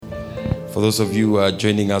For those of you who are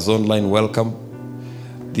joining us online, welcome.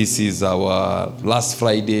 This is our last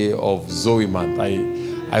Friday of Zoe month.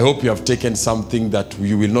 I hope you have taken something that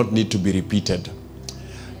you will not need to be repeated.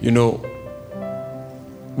 You know,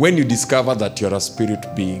 when you discover that you're a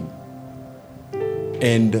spirit being,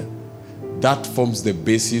 and that forms the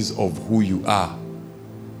basis of who you are,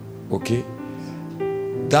 okay?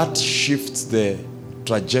 That shifts the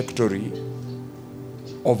trajectory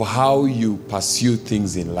of how you pursue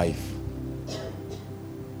things in life.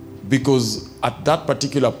 Because at that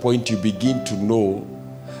particular point, you begin to know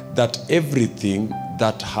that everything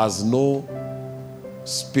that has no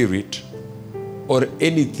spirit or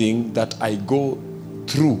anything that I go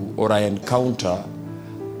through or I encounter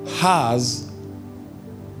has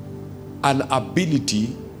an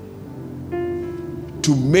ability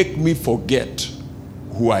to make me forget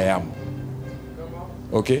who I am.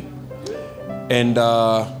 Okay? And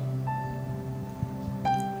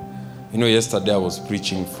yesterday I was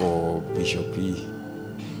preaching for Bishop E.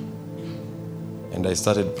 And I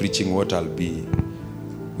started preaching what we'll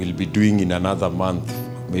be doing in another month,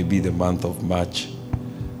 maybe the month of March.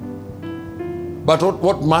 But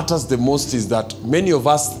what matters the most is that many of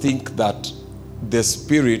us think that the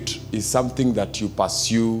spirit is something that you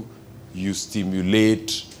pursue, you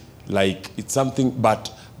stimulate, like it's something,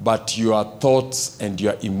 but your thoughts and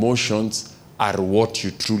your emotions are what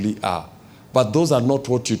you truly are. But those are not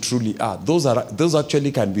what you truly are. Those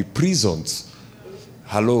actually can be prisons.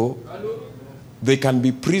 Hello? They can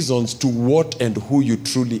be prisons to what and who you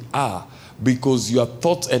truly are, because your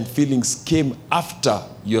thoughts and feelings came after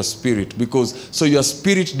your spirit. So your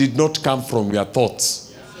spirit did not come from your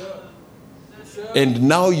thoughts. And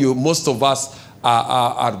now most of us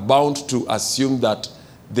are bound to assume that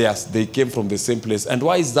they came from the same place. And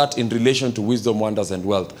why is that in relation to wisdom, wonders, and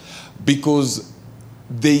wealth? Because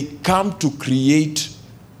they come to create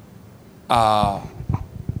a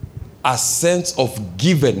sense of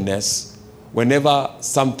givenness whenever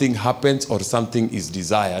something happens or something is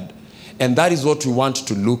desired. And that is what we want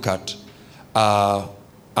to look at.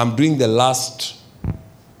 I'm doing the last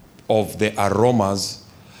of the aromas,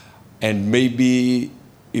 and maybe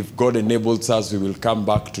if God enables us, we will come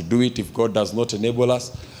back to do it. If God does not enable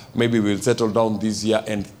us, maybe we'll settle down this year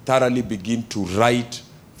and thoroughly begin to write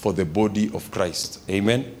for the body of Christ.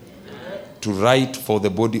 Amen? To write for the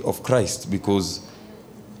body of Christ, because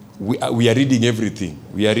we are reading everything.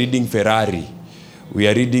 We are reading Ferrari. We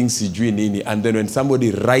are reading Sijui Nini. And then when somebody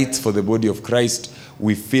writes for the body of Christ,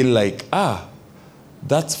 we feel like,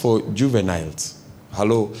 that's for juveniles.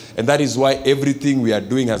 Hello? And that is why everything we are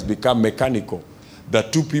doing has become mechanical.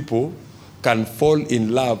 That two people can fall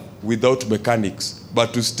in love without mechanics.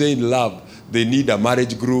 But to stay in love, they need a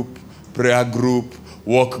marriage group, prayer group,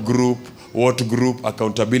 work group, what group,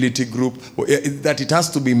 accountability group, that it has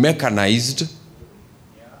to be mechanized.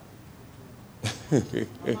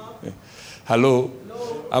 Hello?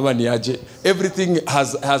 Everything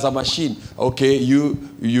has a machine. Okay,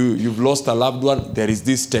 you've lost a loved one. There is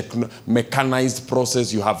this mechanized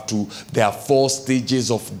process. There are 4 stages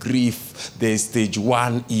of grief. Stage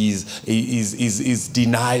 1 is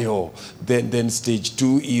denial. Then stage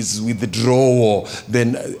 2 is withdrawal.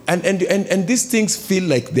 And these things feel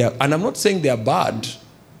like they're, and I'm not saying they're bad,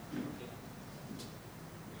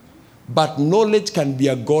 but knowledge can be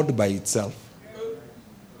a god by itself.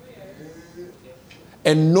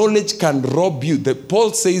 And knowledge can rob you. Paul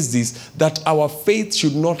says this, that our faith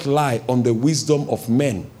should not lie on the wisdom of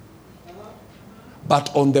men, but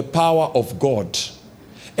on the power of God.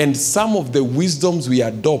 And some of the wisdoms we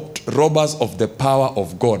adopt rob us of the power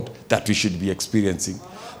of God that we should be experiencing.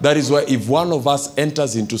 That is why if one of us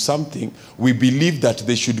enters into something, we believe that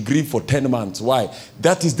they should grieve for 10 months. Why?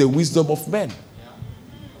 That is the wisdom of men.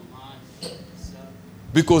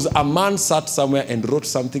 Because a man sat somewhere and wrote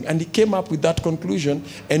something and he came up with that conclusion,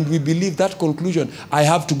 and we believe that conclusion. I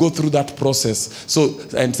have to go through that process. So,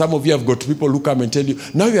 and some of you have got people who come and tell you,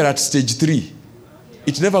 now you're at stage 3.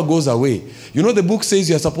 It never goes away. You know, the book says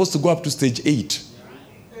you're supposed to go up to stage 8.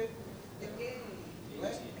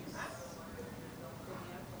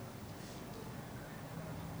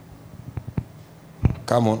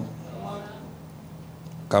 Come on.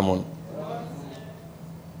 Come on.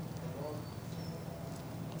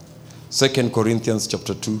 2 Corinthians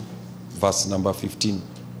chapter 2, verse number 15.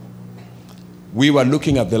 We were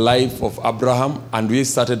looking at the life of Abraham, and we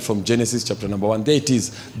started from Genesis chapter number 1. There it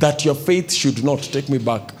is. That your faith should not, take me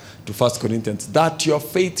back to 1 Corinthians. That your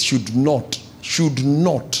faith should not.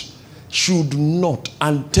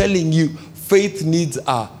 I'm telling you, faith needs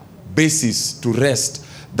a basis to rest.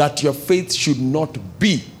 That your faith should not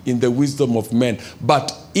be in the wisdom of men,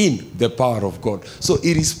 but in the power of God. So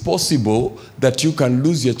it is possible that you can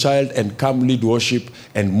lose your child and come lead worship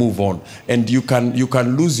and move on. And you can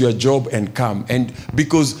lose your job and come. And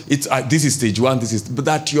because it's this is stage one, but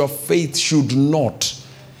that your faith should not.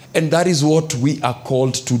 And that is what we are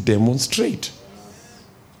called to demonstrate.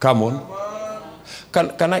 Come on.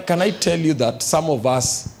 Can I tell you that some of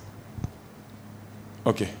us,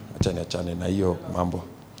 okay, achane na hiyo mambo.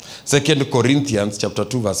 2 Corinthians chapter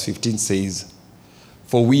 2 verse 15 says,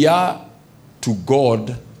 for we are to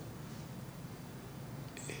God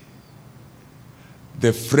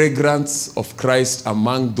the fragrance of Christ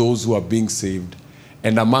among those who are being saved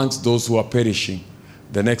and amongst those who are perishing.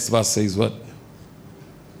 The next verse says what?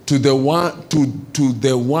 To the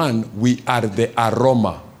one we are the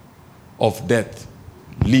aroma of death,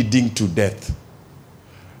 leading to death.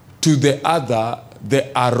 To the other,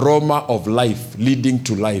 the aroma of life, leading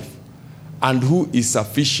to life. And who is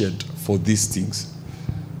sufficient for these things?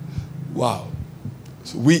 Wow.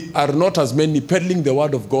 So we are not as many peddling the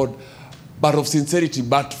word of God, but of sincerity.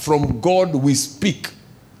 But from God we speak.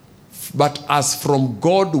 But as from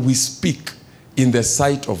God we speak in the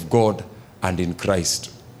sight of God and in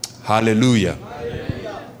Christ. Hallelujah.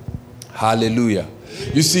 Hallelujah. Hallelujah.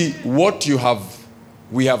 You see, what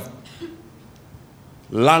we have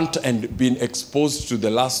learned and been exposed to the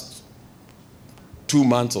last 2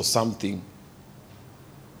 months or something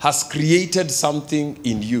has created something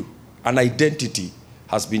in you. An identity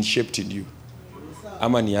has been shaped in you.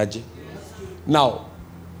 Ama ni aje? Now,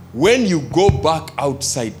 when you go back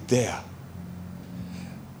outside there,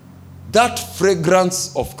 that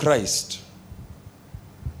fragrance of Christ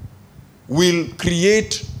will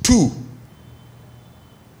create two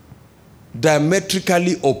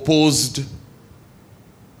diametrically opposed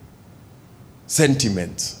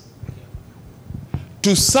sentiments.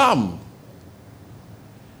 To some,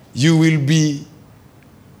 you will be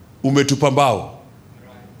umetupa mbao,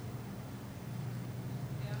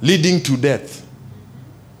 leading to death.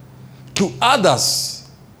 To others,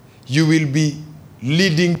 you will be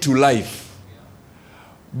leading to life.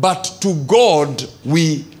 But to God,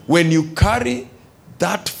 when you carry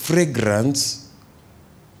that fragrance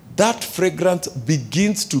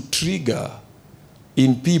begins to trigger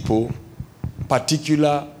in people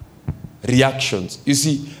particular reactions. You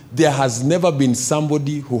see, there has never been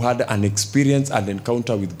somebody who had an experience and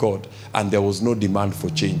encounter with God and there was no demand for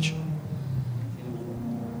change.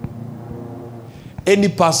 Any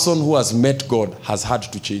person who has met God has had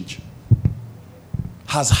to change.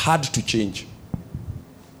 Has had to change.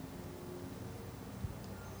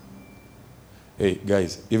 Hey,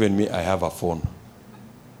 guys, even me, I have a phone.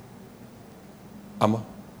 Amma?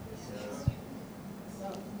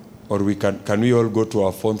 Or can we all go to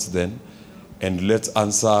our phones then and let's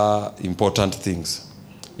answer important things?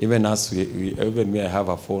 Even us, even me, I have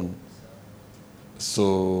a phone.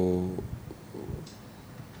 So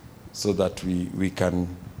that we can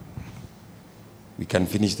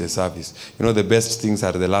finish the service. You know, the best things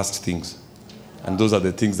are the last things. And those are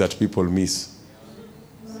the things that people miss.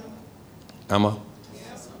 Ama?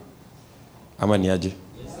 Ama niaje?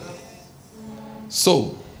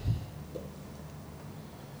 So,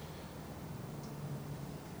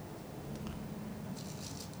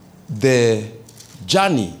 the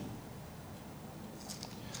journey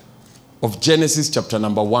of Genesis chapter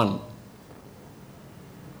number 1,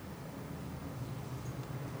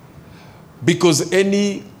 because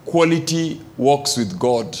any quality walks with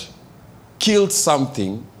God kills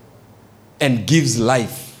something and gives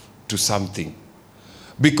life to something.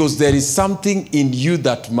 Because there is something in you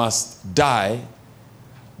that must die,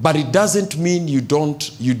 but it doesn't mean you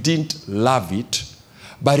didn't love it,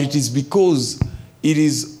 but it is because it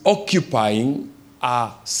is occupying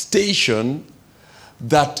a station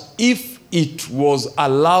that if it was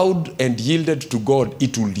allowed and yielded to God,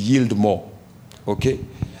 it will yield more. Okay?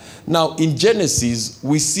 Now, in Genesis,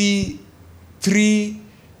 we see 3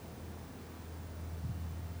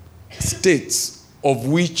 states of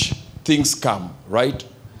which things come, right?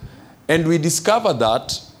 And we discover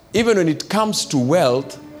that even when it comes to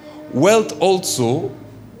wealth, wealth also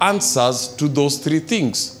answers to those 3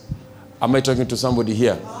 things. Am I talking to somebody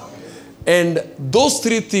here? And those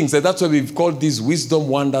 3 things, and that's why we've called these wisdom,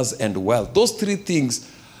 wonders, and wealth. Those 3 things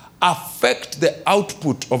affect the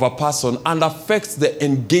output of a person and affects the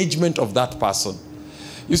engagement of that person.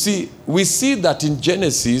 You see, we see that in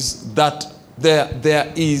Genesis that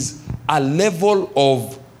there is a level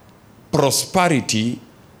of prosperity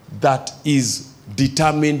that is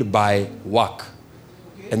determined by work.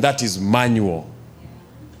 And that is manual.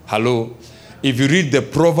 Hello? If you read the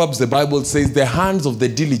Proverbs, the Bible says the hands of the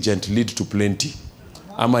diligent lead to plenty.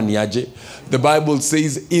 Ama niaje? The Bible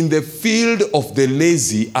says, in the field of the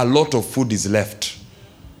lazy, a lot of food is left.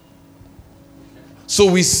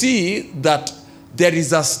 So we see that there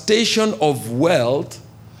is a station of wealth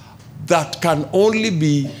that can only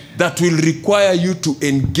be, that will require you to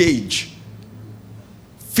engage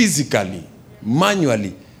physically,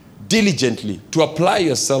 manually, diligently, to apply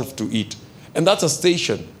yourself to it. And that's a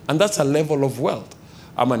station, and that's a level of wealth.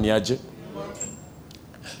 Ama niaje?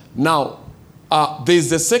 Now, there's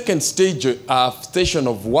the second station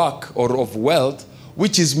of work or of wealth,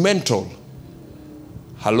 which is mental.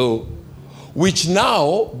 Hello? Which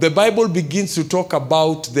now, the Bible begins to talk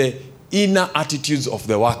about the inner attitudes of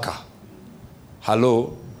the worker.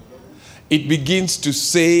 Hello? It begins to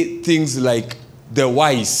say things like the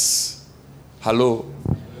wise. Hello?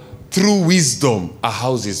 Through wisdom, a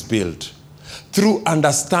house is built. Through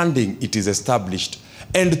understanding, it is established.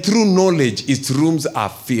 And through knowledge, its rooms are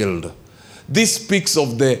filled. This speaks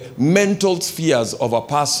of the mental spheres of a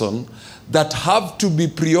person that have to be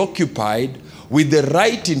preoccupied with the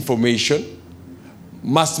right information,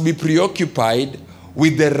 must be preoccupied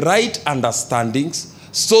with the right understandings,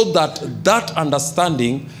 so that that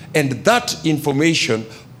understanding and that information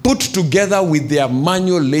put together with their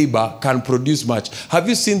manual labor can produce much. Have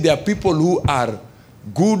you seen there are people who are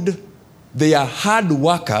good, they are hard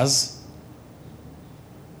workers,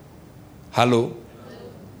 hello,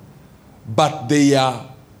 but they are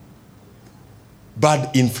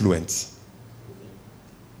bad influence.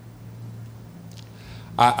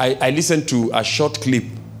 I listened to a short clip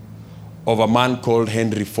of a man called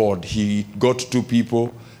Henry Ford. He got two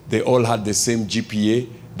people. They all had the same GPA.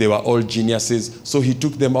 They were all geniuses. So he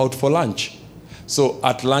took them out for lunch. So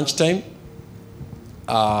at lunchtime,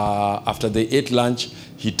 after they ate lunch,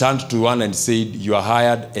 he turned to one and said, "You are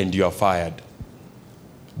hired and you are fired."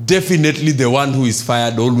 Definitely the one who is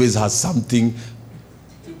fired always has something.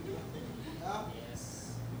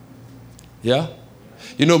 Yeah?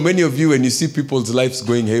 You know, many of you, when you see people's lives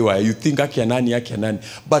going haywire, you think, Akianani, Akianani.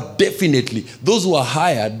 But definitely, those who are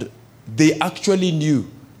hired, they actually knew.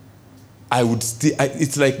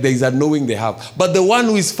 It's like there is a knowing they have. But the one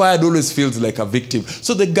who is fired always feels like a victim.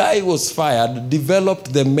 So the guy who was fired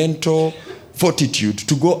developed the mental fortitude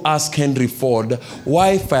to go ask Henry Ford,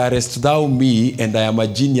 "Why firest thou me, and I am a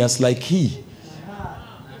genius like he?"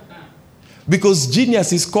 Because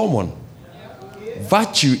genius is common.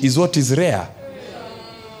 Virtue is what is rare.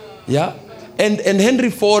 Yeah? And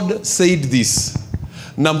Henry Ford said this.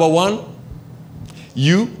 Number one,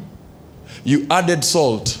 you added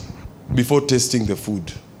salt before tasting the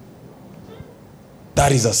food.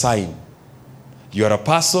 That is a sign. You are a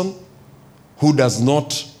person who does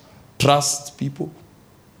not trust people.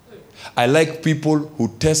 I like people who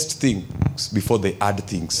test things before they add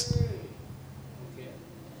things.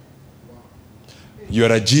 You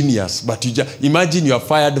are a genius, but imagine you are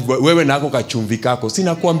fired. Wewe nako kachumvi kako.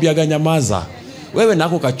 Sina kuambiaga nyamaza. Wewe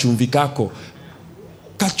nako kachumvi kako.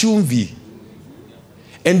 Kachumvi.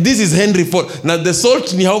 And this is Henry Ford. Now the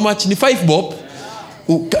salt ni how much? Ni 5 bob?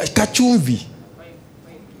 Kachumvi.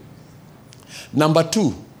 Number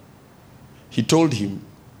 2, he told him,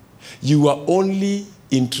 "You are only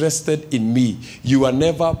interested in me. You are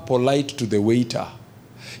never polite to the waiter.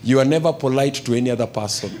 You are never polite to any other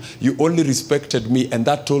person. You only respected me." And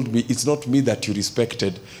that told me it's not me that you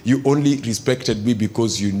respected. You only respected me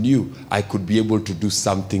because you knew I could be able to do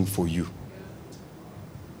something for you.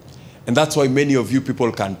 And that's why many of you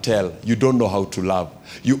people can tell you don't know how to love.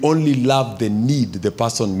 You only love the need the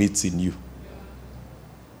person meets in you.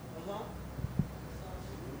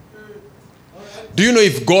 Do you know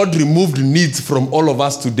if God removed needs from all of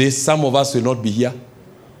us today, some of us will not be here?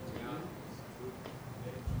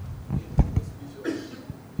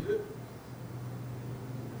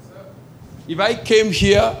 If I came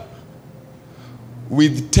here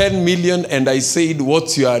with 10 million and I said,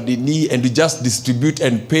 "What's your need?" and we just distribute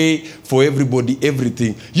and pay for everybody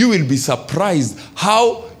everything, you will be surprised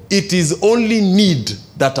how it is only need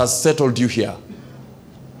that has settled you here.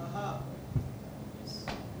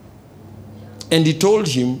 And he told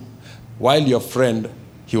him, while your friend,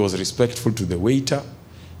 he was respectful to the waiter,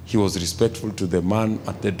 he was respectful to the man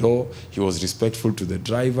at the door, he was respectful to the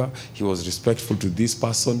driver, he was respectful to this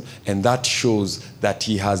person, and that shows that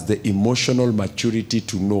he has the emotional maturity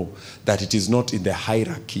to know that it is not in the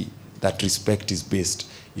hierarchy that respect is based,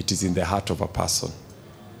 it is in the heart of a person.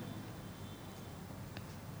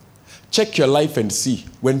 Check your life and see,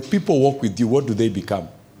 when people walk with you, what do they become?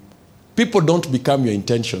 People don't become your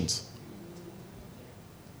intentions.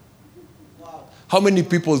 How many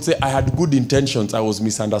people say, "I had good intentions, I was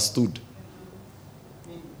misunderstood"?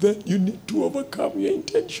 Then you need to overcome your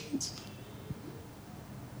intentions.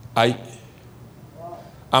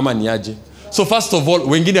 Ama niaje? So first of all,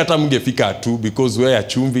 wengine hata mngefika tu because wewe ya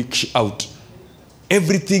chumvi out.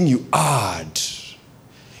 Everything you add.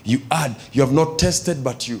 You have not tested,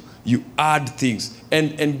 but you add things.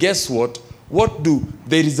 And guess what?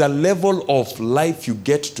 There is a level of life you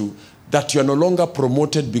get to that you are no longer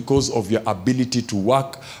promoted because of your ability to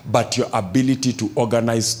work, but your ability to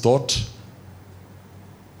organize thought.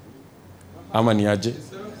 Ama niaje?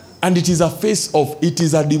 And it is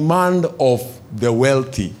a demand of the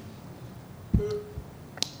wealthy.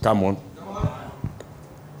 Come on.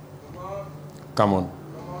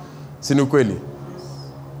 Sinu kweli?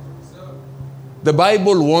 The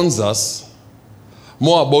Bible warns us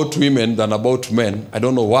more about women than about men. I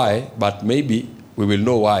don't know why, but maybe we will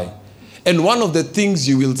know why. And one of the things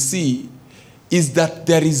you will see is that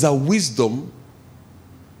there is a wisdom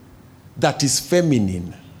that is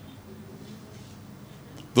feminine.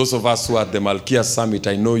 Those of us who are at the Malkia Summit,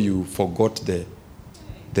 I know you forgot the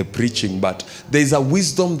preaching, but there is a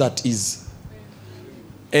wisdom that is,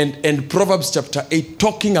 and Proverbs chapter 8,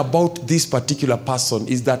 talking about this particular person,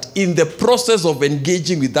 is that in the process of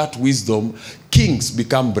engaging with that wisdom, kings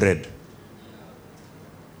become bred.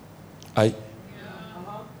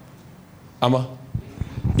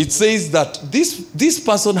 It says that this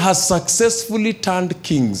person has successfully turned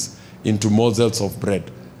kings into morsels of bread.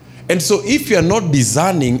 And so if you are not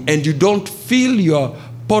discerning and you don't fill your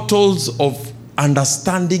portals of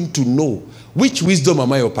understanding to know which wisdom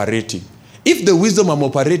am I operating, if the wisdom I'm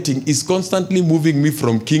operating is constantly moving me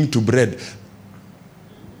from king to bread,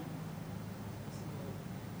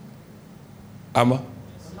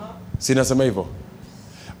 sinasema hivyo.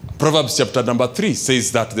 Proverbs chapter number 3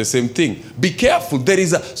 says that the same thing. Be careful. It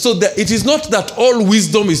is not that all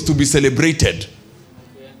wisdom is to be celebrated.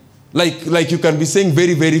 Like you can be saying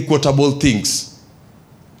very, very quotable things.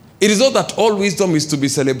 It is not that all wisdom is to be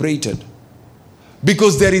celebrated.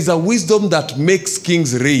 Because there is a wisdom that makes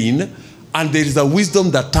kings reign, and there is a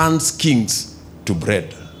wisdom that turns kings to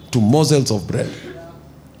bread, to morsels of bread.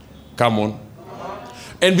 Come on.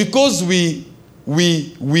 And because we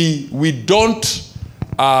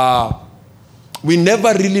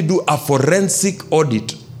never really do a forensic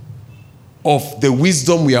audit of the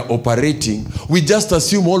wisdom we are operating, we just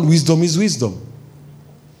assume all wisdom is wisdom.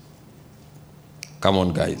 Come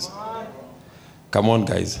on, guys.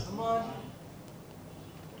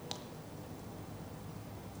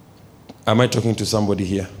 Am I talking to somebody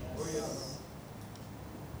here?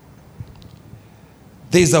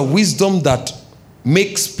 There is a wisdom that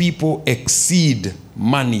makes people exceed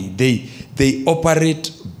money. They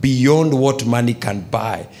operate beyond what money can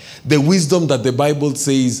buy. The wisdom that the Bible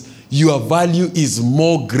says your value is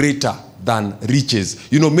more greater than riches.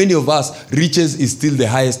 You know, many of us, riches is still the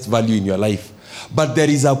highest value in your life. But there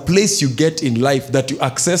is a place you get in life that you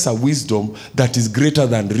access a wisdom that is greater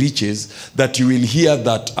than riches, that you will hear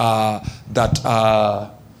that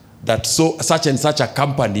such and such a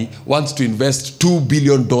company wants to invest $2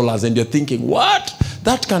 billion, and you're thinking, what?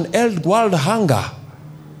 That can end world hunger.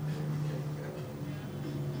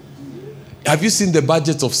 Have you seen the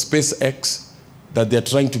budgets of SpaceX that they're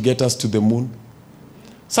trying to get us to the moon?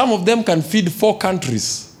 Some of them can feed 4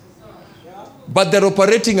 countries. But they're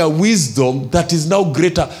operating a wisdom that is now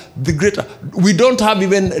greater. We don't have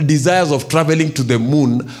even desires of traveling to the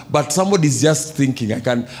moon, but somebody's just thinking,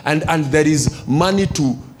 and there is money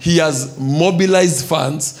he has mobilized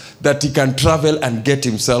funds that he can travel and get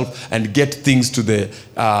himself and get things to the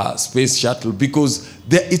space shuttle, because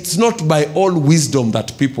it's not by all wisdom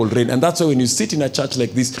that people reign. And that's why when you sit in a church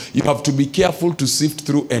like this, you have to be careful to sift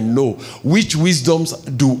through and know which wisdoms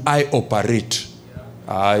do I operate.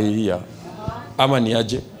 Yeah. Ama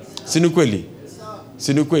niaje? Sinu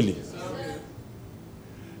kweli?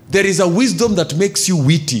 There is a wisdom that makes you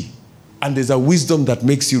witty, and there's a wisdom that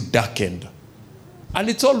makes you darkened. And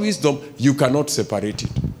it's all wisdom. You cannot separate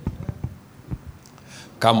it.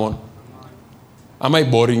 Come on. Am I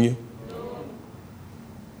boring you?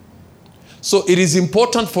 So it is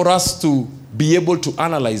important for us to be able to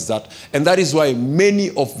analyze that. And that is why many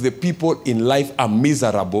of the people in life are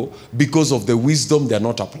miserable, because of the wisdom they're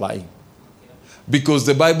not applying. Because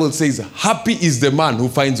the Bible says, happy is the man who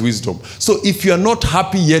finds wisdom. So if you are not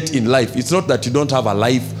happy yet in life, it's not that you don't have a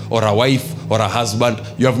life or a wife or a husband.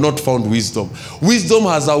 You have not found wisdom. Wisdom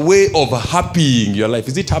has a way of happying your life.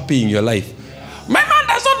 Is it happying your life? My man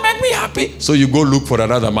does not make me happy, so you go look for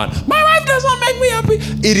another man. My wife does not make me happy.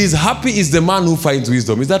 It is happy is the man who finds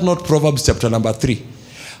wisdom. Is that not Proverbs chapter number 3?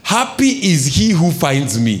 Happy is he who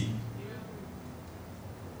finds me.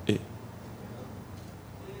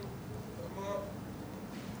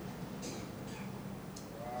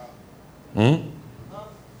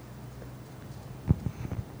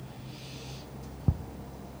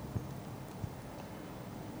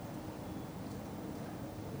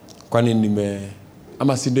 Kwani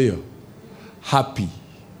ama si ndio? Happy.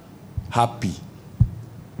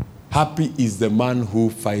 Happy is the man who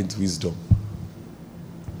finds wisdom.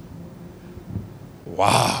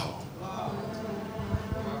 Wow.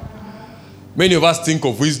 Many of us think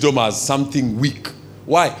of wisdom as something weak.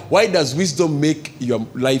 Why? Why does wisdom make your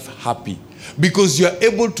life happy? Because you are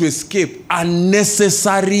able to escape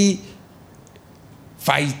unnecessary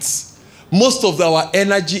fights. Most of our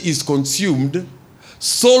energy is consumed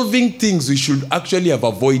solving things we should actually have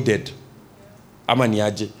avoided. Ama ni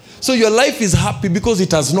aje? So your life is happy because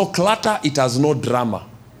it has no clutter, it has no drama.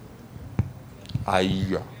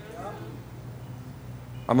 Aiya.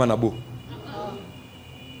 Ama nabu.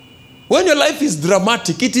 When your life is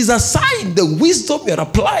dramatic, it is a sign the wisdom you're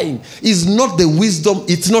applying is not the wisdom,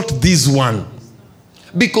 it's not this one.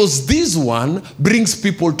 Because this one brings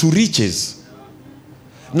people to riches.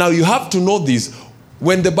 Now you have to know this.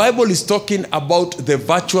 When the Bible is talking about the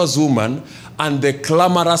virtuous woman and the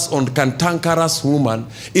clamorous or cantankerous woman,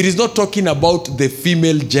 it is not talking about the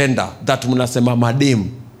female gender that munasema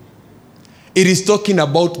madam. It is talking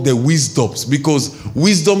about the wisdoms, because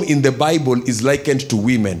wisdom in the Bible is likened to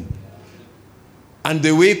women. And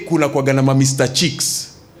the way kuna kwa ganama Mr.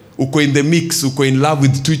 Chicks, uko in the mix, uko in love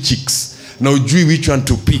with two chicks, now ujui which one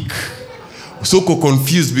to pick. So uko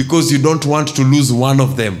confused because you don't want to lose one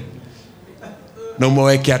of them. Now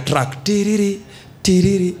mweke attract.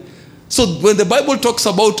 Tiriri. So when the Bible talks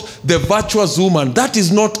about the virtuous woman, that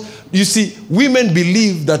is not, you see, women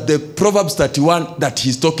believe that the Proverbs 31, that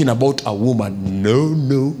he's talking about a woman. No.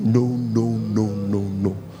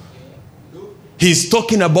 He's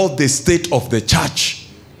talking about the state of the church.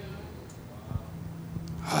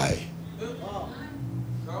 Hi.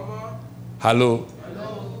 Hello.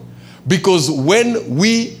 Because when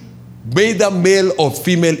we, whether male or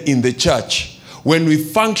female in the church, when we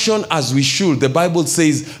function as we should, the Bible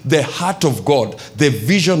says the heart of God, the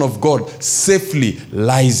vision of God safely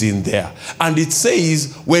lies in there. And it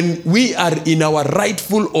says when we are in our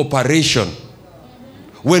rightful operation,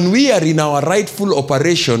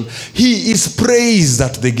 he is praised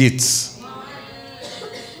at the gates.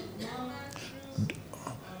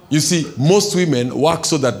 You see, most women work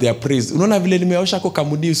so that they are praised. Unaona vile nimeosha kwa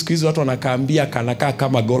kamudi siku hizi watu wanakaambia kanakaa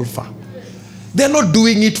kama golfer. They're not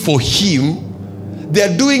doing it for him. They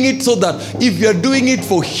are doing it so that if you are doing it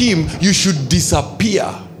for him, you should disappear.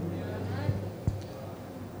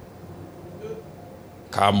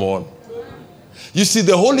 Come on. You see,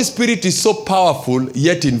 the Holy Spirit is so powerful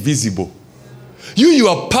yet invisible. You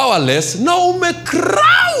are powerless, now ume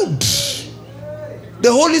crowd.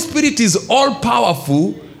 The Holy Spirit is all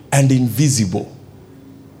powerful and invisible.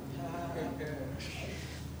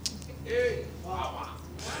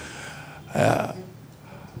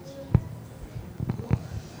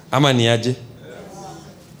 Ama niaje?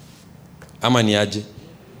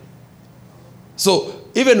 So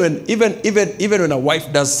even when a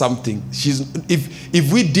wife does something,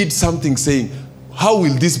 if we did something saying, how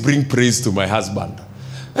will this bring praise to my husband?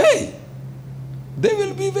 Hey, they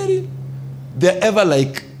will be they're ever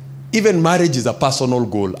like, even marriage is a personal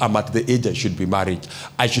goal. I'm at the age I should be married.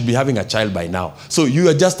 I should be having a child by now. So you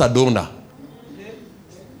are just a donor.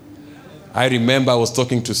 I remember I was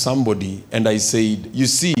talking to somebody and I said, you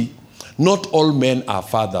see, not all men are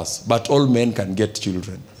fathers, but all men can get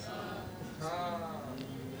children.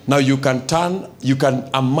 Now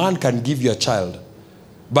a man can give you a child,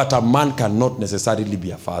 but a man cannot necessarily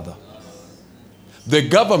be a father. The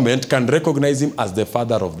government can recognize him as the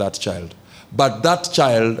father of that child, but that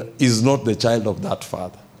child is not the child of that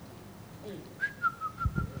father.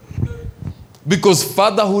 Because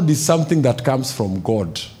fatherhood is something that comes from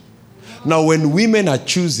God. Now when women are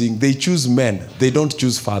choosing, they choose men. They don't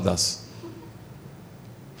choose fathers.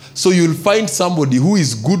 So you'll find somebody who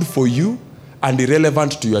is good for you and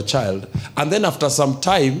irrelevant to your child. And then after some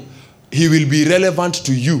time, he will be relevant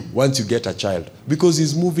to you once you get a child. Because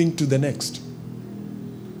he's moving to the next.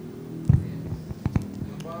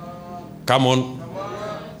 Come on.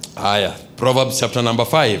 Proverbs chapter number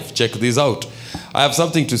 5. Check this out. I have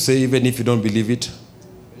something to say even if you don't believe it.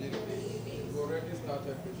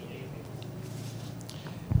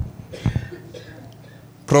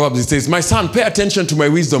 Proverbs, it says, my son, pay attention to my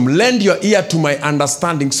wisdom. Lend your ear to my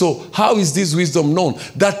understanding. So how is this wisdom known?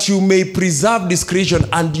 That you may preserve discretion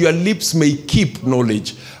and your lips may keep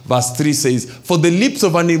knowledge. Verse 3 says, for the lips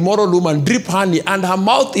of an immoral woman drip honey and her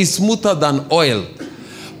mouth is smoother than oil.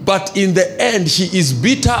 But in the end, she is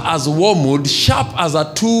bitter as wormwood, sharp as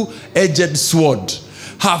a two-edged sword.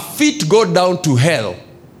 Her feet go down to hell,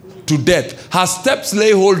 to death. Her steps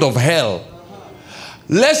lay hold of hell.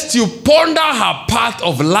 Lest you ponder her path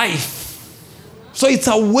of life. So it's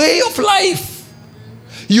a way of life.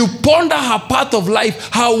 You ponder her path of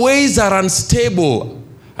life. Her ways are unstable.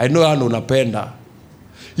 I know how unapenda.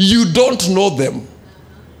 You don't know them.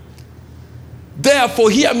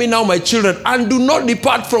 Therefore, hear me now, my children, and do not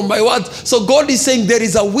depart from my words. So God is saying there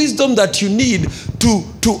is a wisdom that you need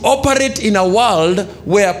to operate in a world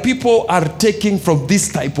where people are taking from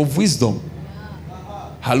this type of wisdom.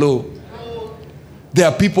 Hello? There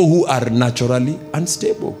are people who are naturally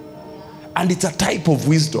unstable. And it's a type of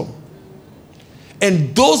wisdom.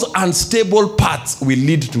 And those unstable paths will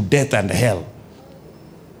lead to death and hell.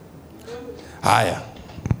 Haya,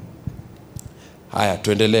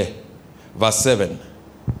 tuendelee. Verse 7.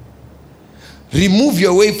 Remove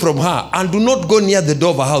your way from her and do not go near the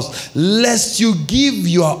door of her house, lest you give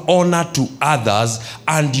your honor to others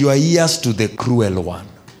and your ears to the cruel one.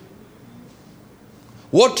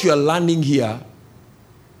 What you are learning here,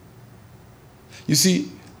 you see,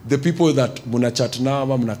 the people that munachat na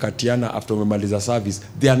ama munakatiana after umemaliza service,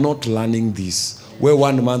 they are not learning this. Where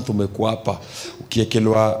 1 month umekuwa hapa,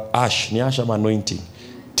 ukiekelwa ash, ni ash ama anointing.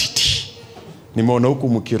 Titi. Nimeona huku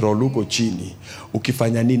mkirolu huko chini.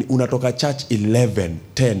 Ukifanya nini? Unatoka church 11,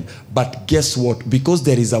 10. But guess what? Because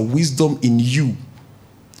there is a wisdom in you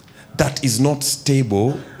that is not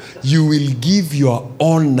stable, you will give your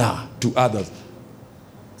honor to others.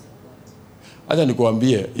 Acha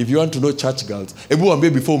nikuambie, if you want to know church girls, hebu waambie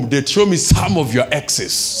before mdate, show me some of your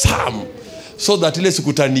exes, some. So that ile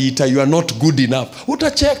sikutaniita, you are not good enough.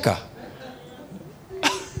 Utacheka.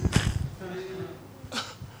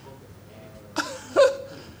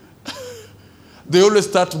 They always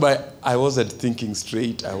start by, I wasn't thinking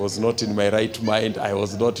straight, I was not in my right mind, I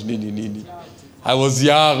was not nini. I was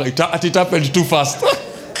young, it happened too fast.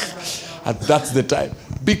 And that's the time.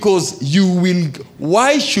 Because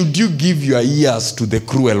why should you give your ears to the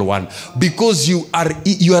cruel one? Because you are,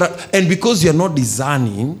 and because you're not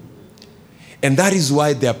discerning, and that is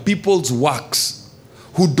why there are people's works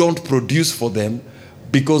who don't produce for them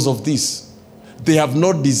because of this. They have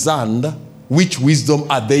not discerned which wisdom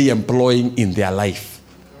are they employing in their life.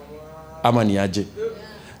 Ama ni aje?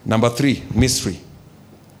 Number 3, mystery.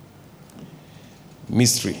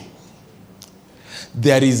 Mystery.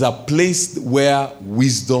 There is a place where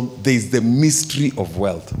wisdom, there is the mystery of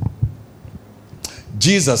wealth.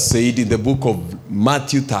 Jesus said in the book of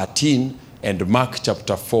Matthew 13 and Mark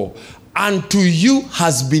chapter 4, unto you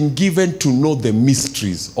has been given to know the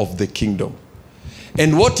mysteries of the kingdom.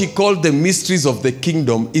 And what he called the mysteries of the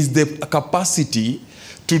kingdom is the capacity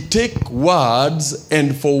to take words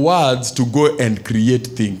and for words to go and create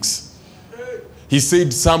things. He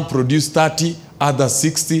said some produce 30, others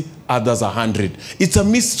 60, others 100. It's a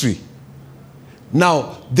mystery.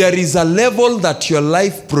 Now, there is a level that your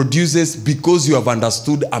life produces because you have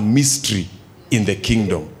understood a mystery in the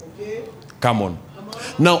kingdom. Come on.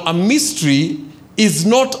 Now, a mystery is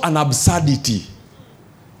not an absurdity.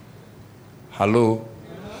 Hello?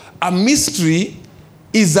 A mystery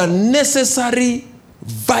is a necessary,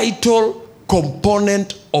 vital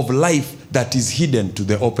component of life that is hidden to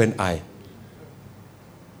the open eye.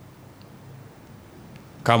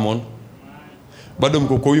 Come on. Bado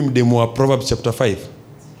mko kwa huyu mdemo wa Proverbs chapter 5.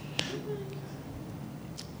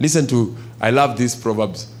 Listen to, I love these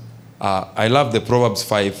Proverbs. I love the Proverbs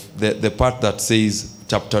 5, the part that says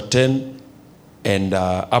chapter 10 and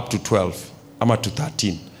up to 12, ama to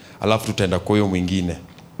 13. Alafu tutaenda kwa huyo mwingine.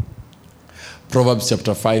 Proverbs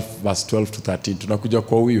chapter 5 verse 12 to 13. Tunakuja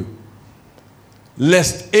kwa huyu.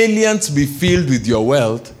 Lest aliens be filled with your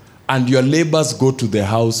wealth and your labors go to the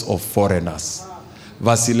house of foreigners.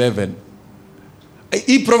 Verse 11.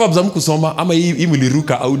 Hii Proverbs amkusoma ama hii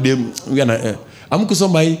mliruka au dem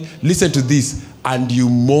amkusoma hii. Listen to this. And you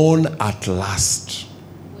mourn at last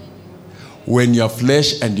when your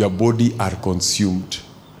flesh and your body are consumed.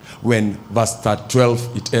 When verse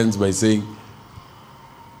 12 it ends by saying,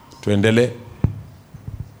 tuendele.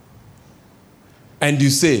 And you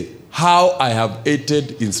say, how I have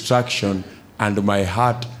hated instruction and my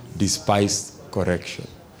heart despised correction.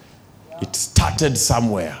 It started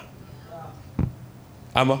somewhere.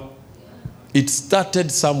 Ama? It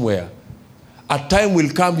started somewhere. A time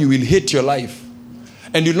will come you will hate your life.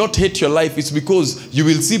 And you'll not hate your life. It's because you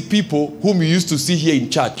will see people whom you used to see here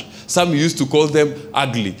in church. Some you used to call them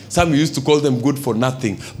ugly. Some you used to call them good for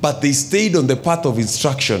nothing. But they stayed on the path of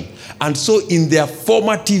instruction. And so in their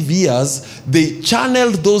formative years, they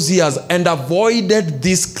channeled those years and avoided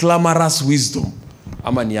this clamorous wisdom.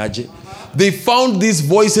 Ama niaje? They found these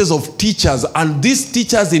voices of teachers, and these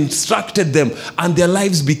teachers instructed them, and their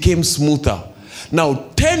lives became smoother. Now,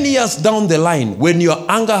 10 years down the line, when your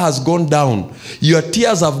anger has gone down, your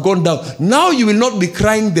tears have gone down, now you will not be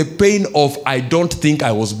crying the pain of, I don't think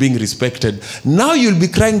I was being respected. Now you'll be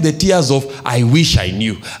crying the tears of, I wish I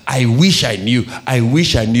knew, I wish I knew, I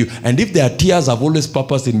wish I knew. And if there are tears, I've always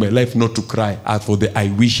purposed in my life not to cry, are for the I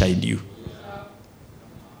wish I knew.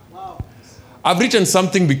 I've written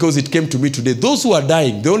something because it came to me today. Those who are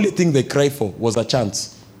dying, the only thing they cry for was a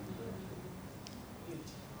chance.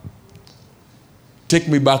 Take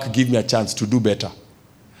me back, give me a chance to do better.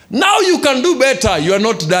 Now you can do better. You are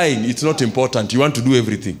not dying. It's not important. You want to do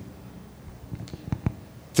everything.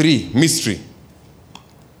 3, mystery.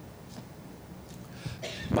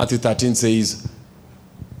 Matthew 13 says,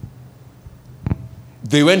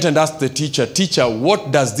 they went and asked the teacher, "Teacher,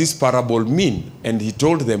 what does this parable mean?" And he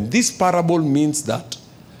told them, this parable means that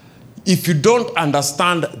if you don't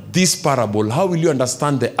understand this parable, how will you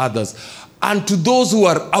understand the others? And to those who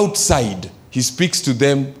are outside, he speaks to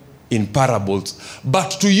them in parables.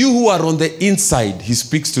 But to you who are on the inside, he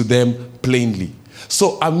speaks to them plainly.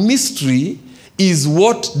 So a mystery is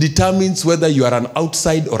what determines whether you are an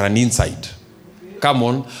outside or an inside. Come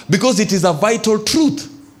on. Because it is a vital truth.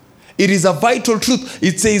 It is a vital truth.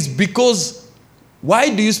 It says, because, why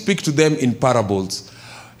do you speak to them in parables?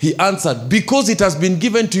 He answered, because it has been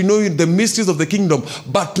given to know the mysteries of the kingdom,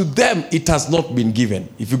 but to them it has not been given.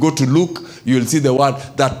 If you go to Luke, you will see the word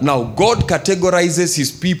that now God categorizes his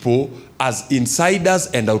people as insiders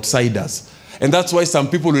and outsiders. And that's why some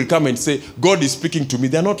people will come and say, God is speaking to me.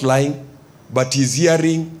 They're not lying, but he's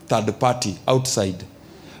hearing third party, outside.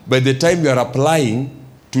 By the time you are applying,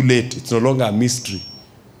 too late. It's no longer a mystery.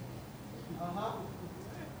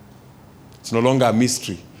 It's no longer a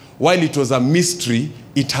mystery. While it was a mystery,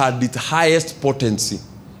 it had its highest potency.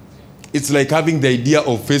 It's like having the idea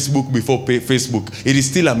of Facebook before Facebook. It is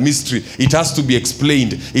still a mystery. It has to be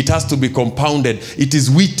explained. It has to be compounded. It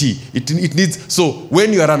is witty. It needs. So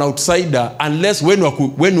when you are an outsider, unless when you are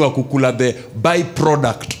kukula the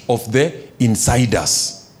byproduct of the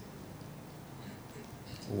insiders.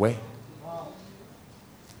 Where?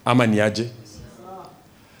 Ama niaje?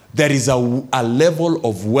 There is a level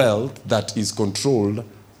of wealth that is controlled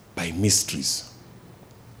by mysteries.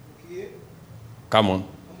 Come on.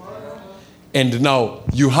 And now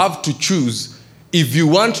you have to choose. If you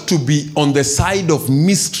want to be on the side of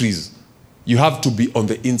mysteries, you have to be on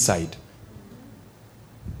the inside.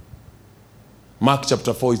 Mark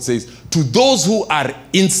chapter 4, it says, to those who are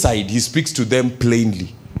inside, he speaks to them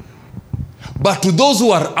plainly. But to those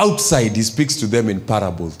who are outside, he speaks to them in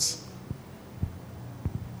parables.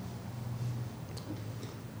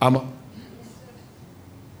 Ama?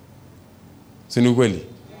 Sinukweli?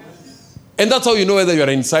 And that's how you know whether you're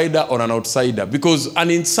an insider or an outsider. Because an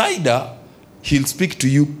insider, he'll speak to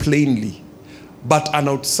you plainly. But an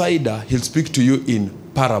outsider, he'll speak to you in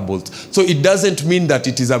parables. So it doesn't mean that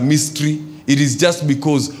it is a mystery. It is just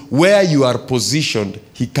because where you are positioned,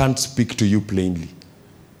 he can't speak to you plainly.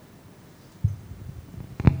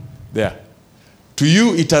 There. To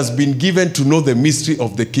you, it has been given to know the mystery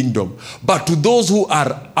of the kingdom. But to those who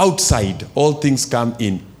are outside, all things come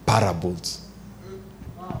in parables.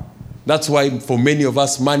 That's why for many of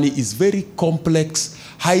us, money is very complex,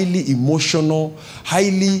 highly emotional,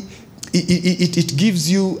 it gives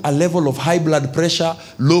you a level of high blood pressure,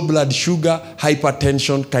 low blood sugar,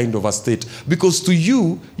 hypertension kind of a state. Because to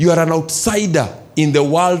you, you are an outsider in the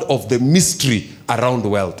world of the mystery around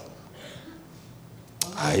wealth.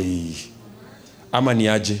 Ama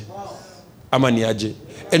niaje.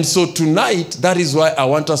 And so tonight, that is why I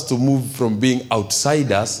want us to move from being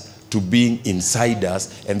outsiders to being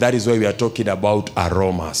insiders, and that is why we are talking about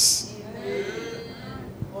aromas.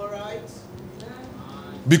 All right.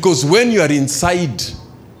 Because when you are inside,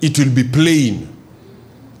 it will be plain.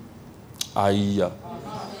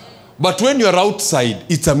 But when you are outside,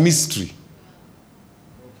 it's a mystery.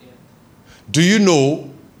 Do you know,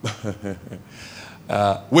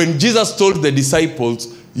 when Jesus told the disciples,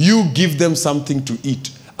 you give them something to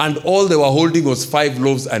eat, and all they were holding was 5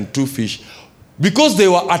 loaves and 2 fish. Because they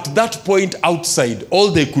were at that point outside, all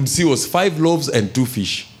they could see was 5 loaves and 2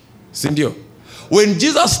 fish. Sindio? When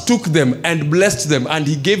Jesus took them and blessed them and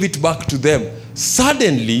he gave it back to them,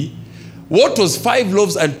 suddenly, what was 5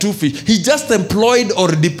 loaves and 2 fish? He just employed or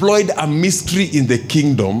deployed a mystery in the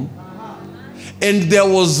kingdom. And there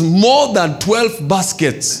was more than 12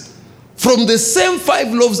 baskets from the same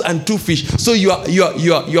 5 loaves and 2 fish. So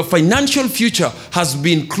your financial future has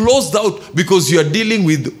been closed out because you are dealing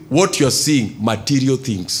with what you're seeing, material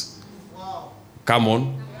things. Wow. Come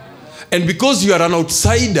on. And because you are an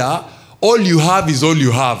outsider, all you have is all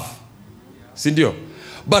you have. Sindio?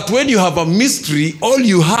 But when you have a mystery, all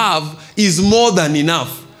you have is more than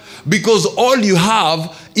enough. Because all you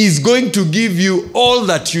have is going to give you all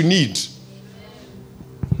that you need.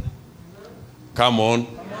 Come on.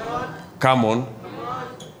 Come on.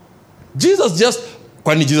 Jesus just,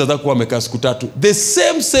 kwani Jesus hakuwa amekaa siku tatu. The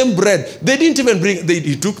same bread. They didn't even bring,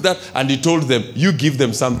 he took that and he told them, you give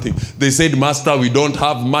them something. They said, Master, we don't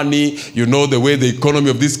have money. You know the way the economy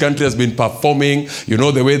of this country has been performing. You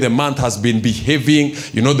know the way the month has been behaving.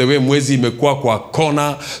 You know the way mwezi imekuwa kwa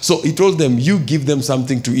kona. So he told them, you give them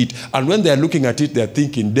something to eat. And when they are looking at it, they are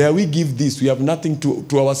thinking, dare we give this? We have nothing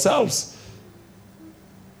to ourselves.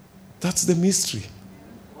 That's the mystery.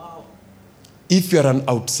 Wow. If you're an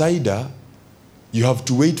outsider, you have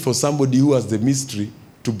to wait for somebody who has the mystery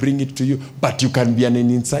to bring it to you. But you can be an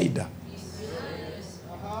insider. Yes.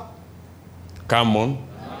 Come on.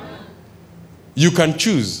 You can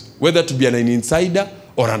choose whether to be an insider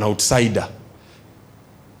or an outsider.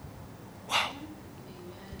 Wow.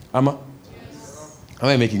 Am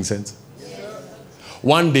I making sense? Yes.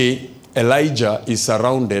 One day, Elijah is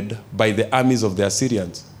surrounded by the armies of the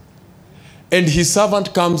Assyrians. And his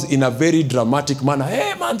servant comes in a very dramatic manner.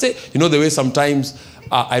 Hey, man, say, you know the way sometimes,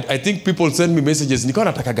 I think people send me messages, niko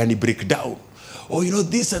nataka gani break down. Oh, you know,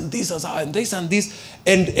 this and this and this and this.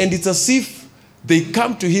 And it's as if they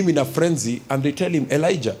come to him in a frenzy and they tell him,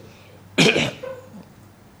 Elijah,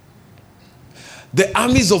 the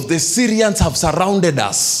armies of the Syrians have surrounded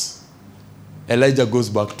us. Elijah goes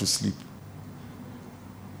back to sleep.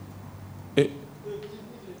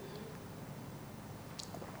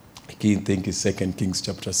 I think it's 2 Kings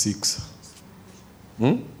chapter 6.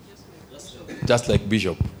 Just like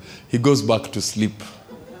Bishop. He goes back to sleep.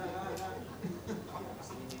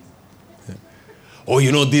 Oh,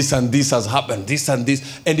 you know, this and this has happened, this and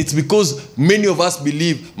this. And it's because many of us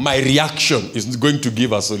believe my reaction is going to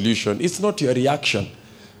give a solution. It's not your reaction.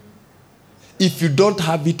 If you don't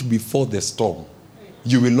have it before the storm,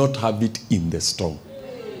 you will not have it in the storm.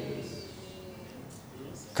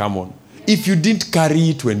 Come on. If you didn't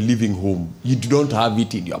carry it when leaving home, you don't have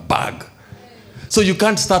it in your bag. So you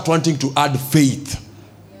can't start wanting to add faith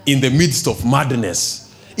in the midst of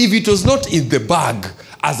madness. If it was not in the bag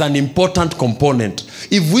as an important component,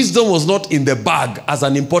 if wisdom was not in the bag as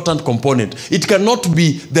an important component, it cannot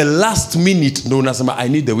be the last minute, no, I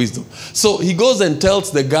need the wisdom. So he goes and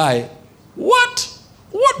tells the guy, what?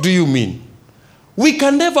 What do you mean? We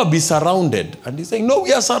can never be surrounded. And he's saying, no,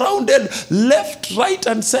 we are surrounded left, right,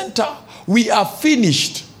 and center. We are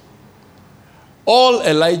finished. All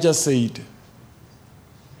Elijah said,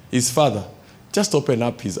 his father, just open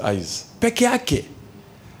up his eyes. Peke yake.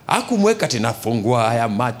 Hakumweka tinafungua haya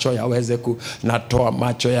macho yaweze natoa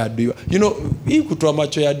macho ya adui. You know, hii kutoa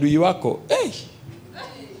macho ya adui wako. Hey.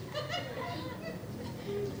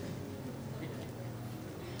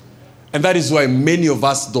 And that is why many of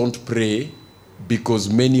us don't pray, because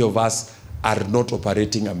many of us are not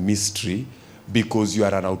operating a mystery, because you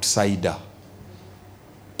are an outsider.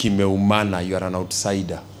 Kimeumana, you are an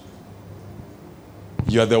outsider.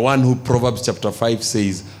 You are the one who Proverbs chapter 5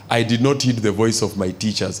 says, I did not heed the voice of my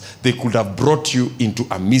teachers. They could have brought you into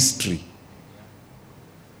a mystery.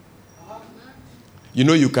 You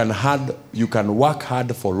know, you can work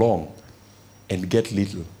hard for long and get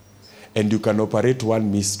little. And you can operate one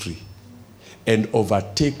mystery and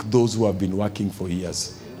overtake those who have been working for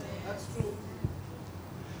years.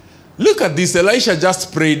 Look at this. Elisha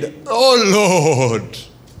just prayed, oh Lord,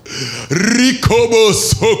 Rikobo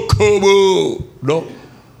Sokobo. No.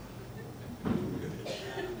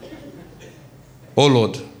 Oh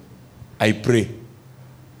Lord, I pray,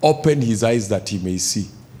 open his eyes that he may see.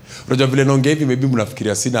 Unajua vile naongea hivi, maybe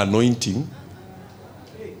mnafikiria sina anointing.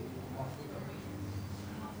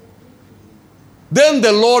 Then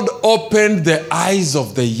the Lord opened the eyes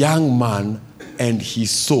of the young man and he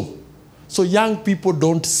saw. So young people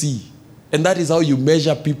don't see. And that is how you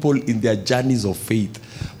measure people in their journeys of faith.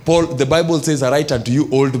 Paul, the Bible says, I write unto you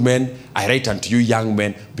old men, I write unto you young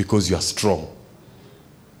men, because you are strong.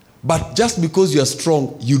 But just because you are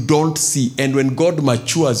strong, you don't see. And when God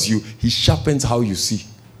matures you, he sharpens how you see.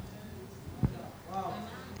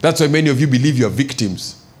 That's why many of you believe you are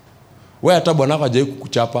victims. Wewe hata bwanako hajawahi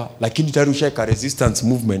kukuchapa, lakini tayari ushaika resistance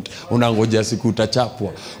movement, unangoja siku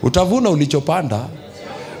utachapwa. Utavuna ulichopanda.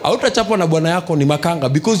 Hautachapwa na bwana yako ni makanga,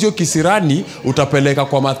 because hiyo kisirani utapeleka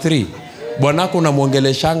kwa mathri. Bwanako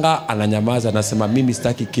unamwongeleshanga, ananyamaza, anasema mimi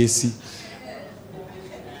sitaki kesi.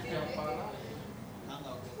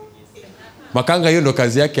 Makanga hiyo ndo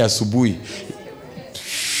kazi yake asubuhi.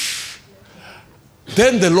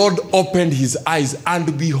 Then the Lord opened his eyes,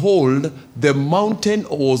 and behold, the mountain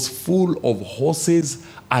was full of horses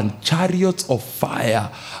and chariots of fire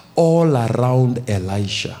all around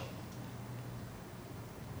Elisha.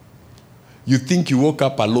 You think you woke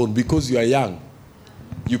up alone because you are young.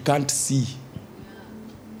 You can't see.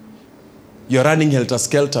 You're running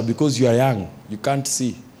helter-skelter because you are young. You can't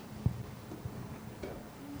see.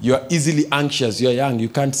 You are easily anxious. You are young. You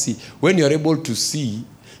can't see. When you're able to see,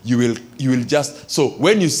 you will just... So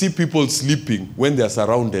when you see people sleeping, when they are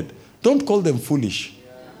surrounded, don't call them foolish.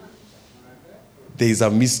 There is a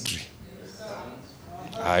mystery.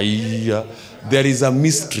 There is a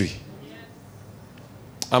mystery.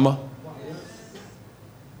 Ama?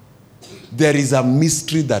 There is a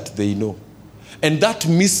mystery that they know. And that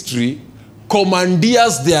mystery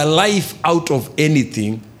commandeers their life out of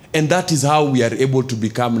anything. And that is how we are able to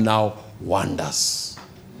become now wonders.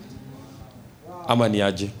 Ama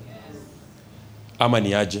niaje? Ama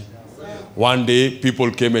niaje? One day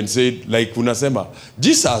people came and said, like unasema,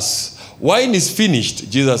 Jesus, wine is finished.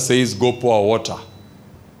 Jesus says, go pour water.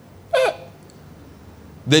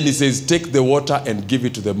 Then he says, take the water and give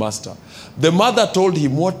it to the master. The mother told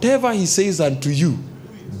him, whatever he says unto you,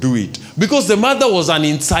 do it. Because the mother was an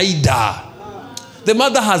insider. The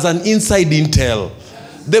mother has an inside intel.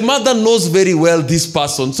 The mother knows very well this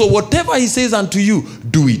person. So whatever he says unto you,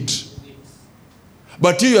 do it.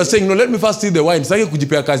 But you are saying, no, let me first see the wine. Sake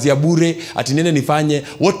kujipea kazi ya bure, ati nene nifanye.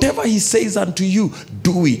 Whatever he says unto you,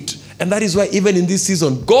 do it. And that is why even in this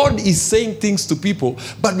season, God is saying things to people.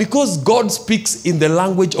 But because God speaks in the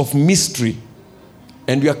language of mystery,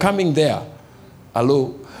 and we are coming there,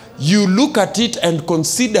 hello, you look at it and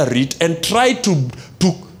consider it and try to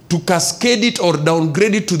cascade it or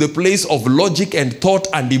downgrade it to the place of logic and thought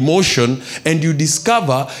and emotion, and you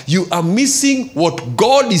discover you are missing what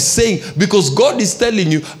God is saying, because God is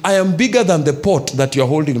telling you, I am bigger than the pot that you are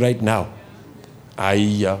holding right now.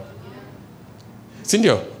 Sindio?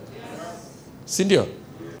 Sindio?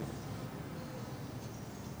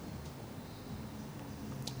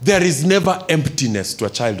 There is never emptiness to a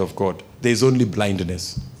child of God. There is only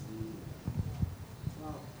blindness.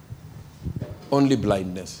 Only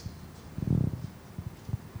blindness.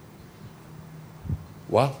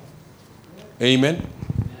 What? Amen?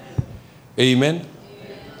 Amen?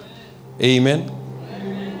 Amen?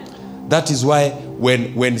 That is why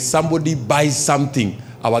when somebody buys something,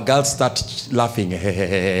 our girls start laughing.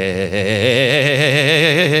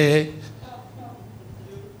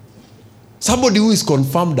 Somebody who is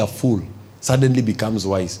confirmed a fool suddenly becomes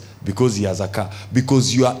wise because he has a car.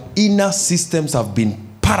 Because your inner systems have been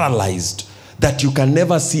paralyzed, that you can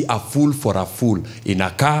never see a fool for a fool in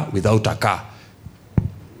a car without a car.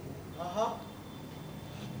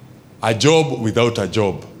 A job without a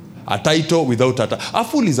job. A title without a title. A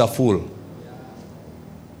fool is a fool.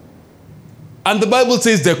 And the Bible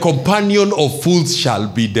says the companion of fools shall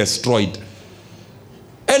be destroyed.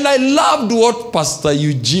 And I loved what Pastor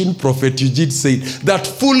Eugene, Prophet Eugene said, that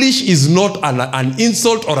foolish is not an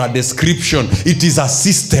insult or a description. It is a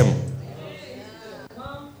system.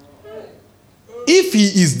 If he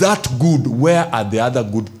is that good, where are the other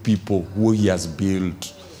good people who he has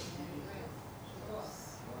built?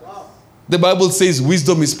 The Bible says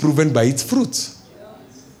wisdom is proven by its fruits.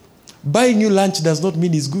 Buying you lunch does not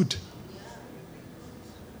mean it's good.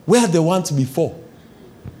 Where are the ones before?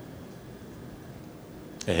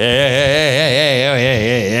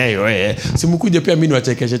 Simukuje pia mimi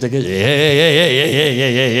wachekeshe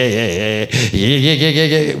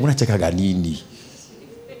unacheka nini?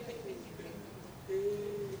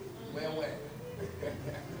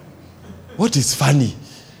 What is funny?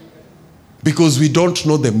 Because we don't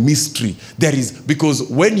know the mystery. Because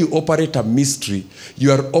when you operate a mystery,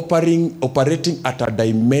 you are operating at a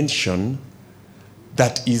dimension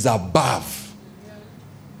that is above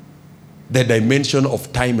the dimension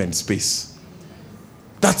of time and space.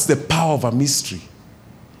 That's the power of a mystery.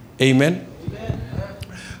 Amen? Amen.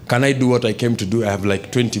 Can I do what I came to do? I have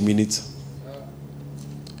like 20 minutes.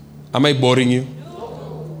 Am I boring you?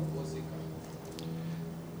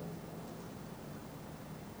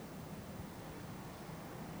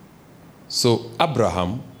 So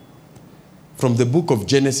Abraham, from the book of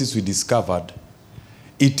Genesis we discovered,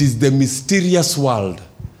 it is the mysterious world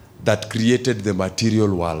that created the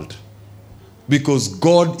material world. Because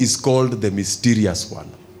God is called the mysterious one.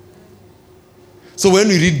 So when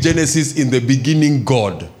we read Genesis, in the beginning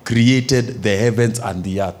God created the heavens and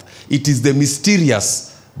the earth. It is the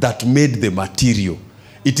mysterious that made the material.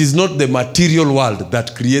 It is not the material world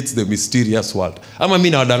that creates the mysterious world. Ama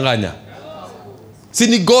mimi nawadanganya.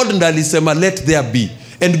 Sini God ndalisema let there be.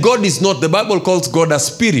 And God is not, the Bible calls God a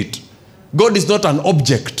spirit. God is not an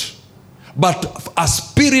object. But a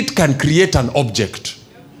spirit can create an object.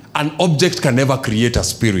 an object can never create a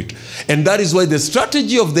spirit. And that is why the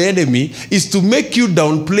strategy of the enemy is to make you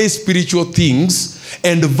downplay spiritual things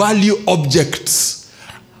and value objects,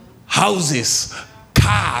 houses,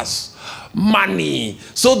 cars, money,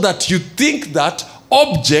 so that you think that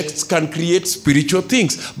objects can create spiritual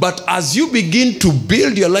things. But as you begin to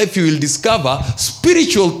build your life, you will discover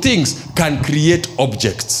spiritual things can create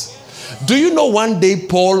objects. Do you know one day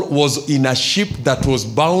Paul was in a ship that was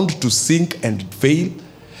bound to sink and fail?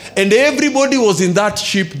 And everybody was in that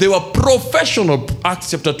ship. They were professional.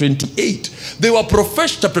 Acts chapter 28. They were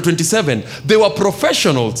chapter 27. They were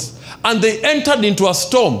professionals. And they entered into a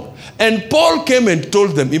storm. And Paul came and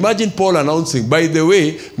told them, imagine Paul announcing, by the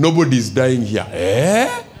way, nobody is dying here.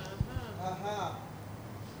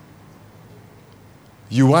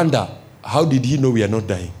 You wonder, how did he know we are not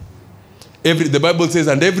dying? The Bible says,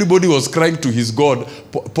 and everybody was crying to his God.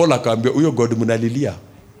 Paul akaambia, uyo God munalilia.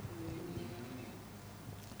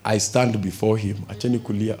 I stand before him. Acheni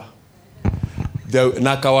kulia.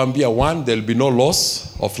 Na akawaambia, one, there will be no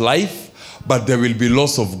loss of life, but there will be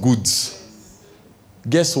loss of goods.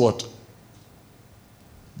 Guess what?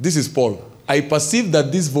 This is Paul. I perceive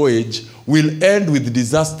that this voyage will end with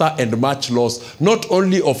disaster and much loss, not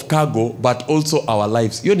only of cargo, but also our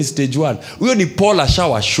lives. Hiyo ni stage 1. Huyo ni Paul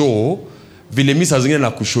ashawa show, vile mimi saa zingine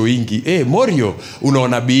na kushoingi. Morio,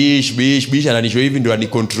 unaona Bish ananisho hivi ndio ani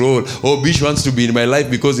control. Oh, Bish wants to be in my life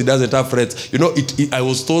because he doesn't have friends. You know, I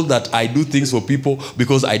was told that I do things for people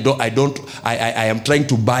because I am trying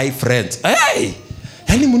to buy friends. Hey!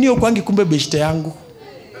 Yani munio kwangi kumbe beshte yangu.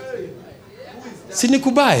 Sini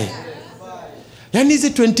kubai. Yani hizi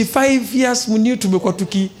 25 years munio tumekuwa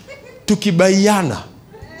tukibaiana.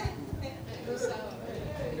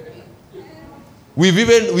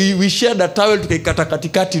 We shared a towel tukaikata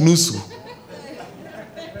katikati nusu.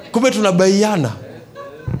 Kumbe tunabaiana.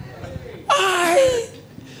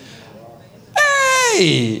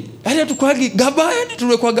 Yani tukwagi gaba, yani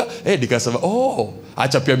tumekwaga. Nikasema,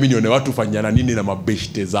 acha pia mimi nione watu fanyana nini na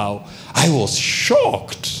mabeshte zao. I was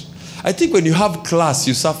shocked. I think when you have class,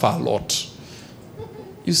 you suffer a lot.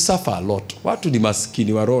 You suffer a lot. Watu ni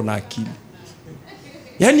maskini wa roho na akili.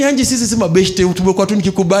 Yani Anji sisi si mabeshte, tumekuwa tu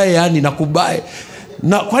nikikubae yani nakubae.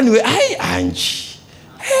 Na kwani we Anji.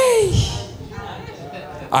 Hey.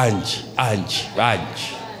 Anji.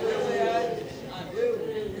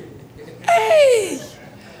 Hey.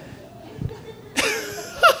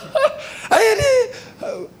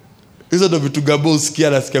 Hizo ndo vitu Gabo usikia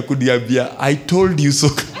nasikia kuniambia, I told you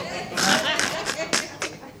so.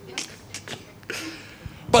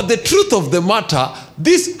 But the truth of the matter,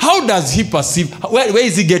 how does he perceive? Where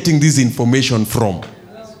is he getting this information from?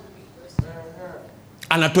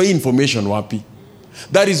 Anatoa information wapi?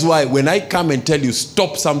 That is why when I come and tell you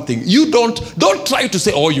stop something, you don't try to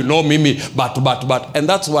say, you know Mimi, but. And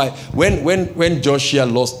that's why when Joshua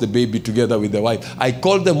lost the baby together with the wife, I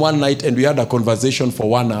called them one night and we had a conversation for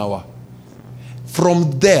 1 hour.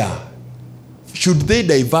 From there, should they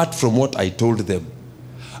divert from what I told them?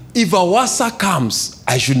 If a wasa comes,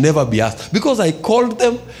 I should never be asked. Because I called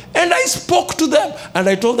them and I spoke to them. And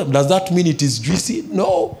I told them, does that mean it is juicy?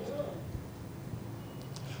 No.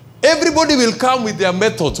 Everybody will come with their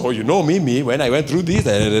methods. You know Mimi, when I went through this.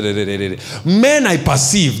 Men, I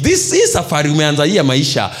perceive. This is safari umeanza hii ya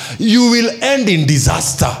maisha. You will end in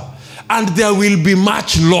disaster. And there will be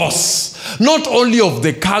much loss. Not only of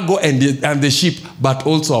the cargo and the ship, but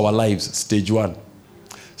also our lives. Stage 1.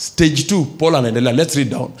 Stage 2, Paul anaendelea. Let's read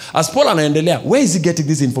down. As Paul anaendelea, where is he getting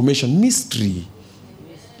this information? Mystery.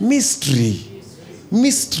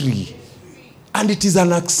 And it is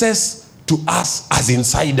an access to us as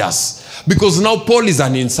insiders. Because now Paul is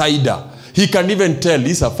an insider. He can even tell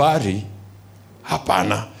hii safari,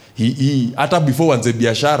 hapana. Hata before wanze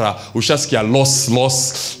biashara, ushasikia loss.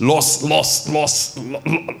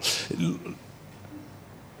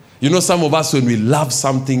 You know, some of us, when we love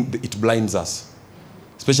something, it blinds us.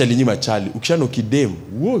 Especially nyima chali. Ukishano kidem,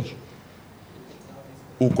 woi.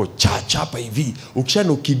 Uko chapa hivi.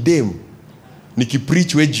 Ukishano kidem,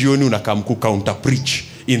 nikipreach we jioni unakamku counter preach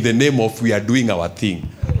in the name of we are doing our thing.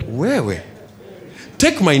 Wewe.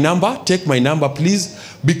 Take my number please,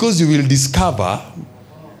 because you will discover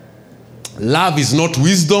love is not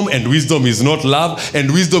wisdom, and wisdom is not love,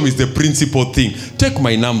 and wisdom is the principal thing. Take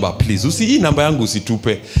my number, please. Usi hii namba yangu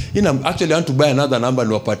usitupe. Actually, I want to buy another number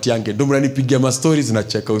niwapatiange. Ndio mnanipigia ma stories na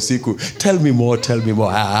cheka usiku. Tell me more.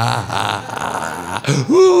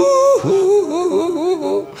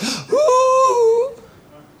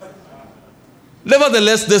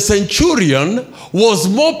 Nevertheless, the centurion was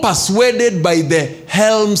more persuaded by the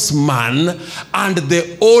helmsman and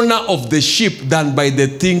the owner of the ship than by the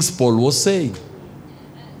things Paul was saying.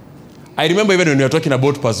 I remember even when we were talking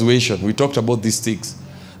about persuasion, we talked about these things.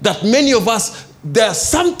 That many of us, there's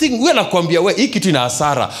something, we nakwambia we, hii kitu ina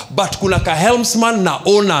hasara, but kuna ka helmsman na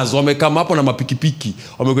owners, wamekama hapo na mapikipiki,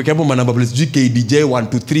 wamekwekea hapo manamba plate GKDJ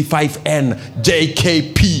 1235N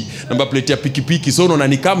JKP, namba plate ya pikipiki. So unaona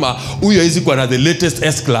ni kama huyu hizi kwa na the latest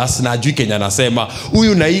S-class na ajui Kenya anasema.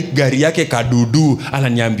 Huyu na hii gari yake kadudu,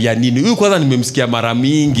 ananiambia nini? Huyu kwanza nimemsikia mara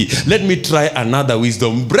mingi. Let me try another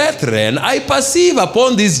wisdom. Brethren, I perceive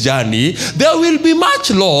upon this journey, there will be much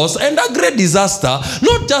loss and a great disaster,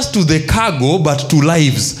 not just to the cargo, but to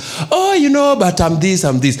lives. Oh, you know, but I'm this.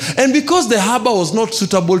 And because the harbor was not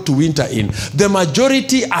suitable to winter in, the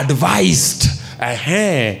majority advised.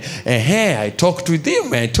 I talked with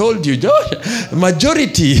him. I told you, Josh,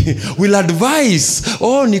 majority will advise.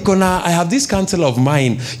 Oh, Nikona, I have this counsel of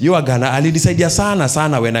mine. You are gonna, alidisaidia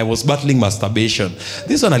sana when I was battling masturbation.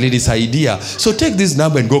 This one alidisaidia. So take this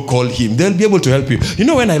number and go call him. They'll be able to help you. You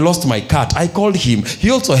know, when I lost my cat, I called him. He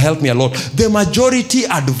also helped me a lot. The majority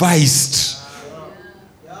advised.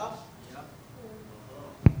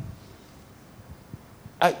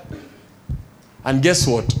 And guess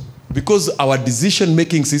what? Because our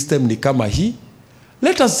decision-making system ni kama hii,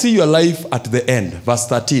 let us see your life at the end. Verse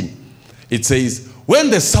 13. It says, when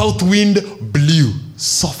the south wind blew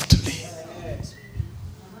softly,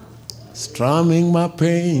 strumming my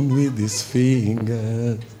pain with his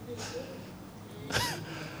fingers.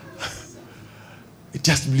 It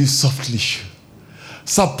just blew softly.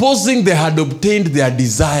 Supposing they had obtained their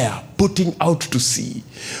desire, putting out to sea.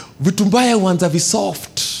 Vitu mbaya huanza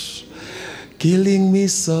soft. Killing me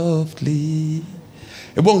softly.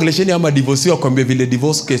 Ebu ongelesheni ama divorce wakwambia vile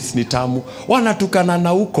divorce case ni tamu. Wanatukana na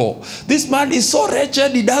huko. This man is so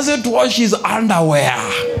wretched, he doesn't wash his underwear.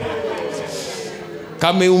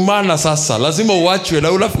 Kameumana sasa, lazima uachwe na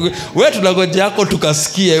wewe tunangojea yako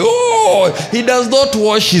tukasikie. Oh, he does not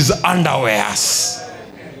wash his underwears.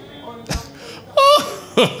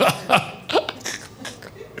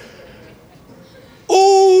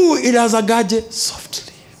 Oh, it has a gadget softly.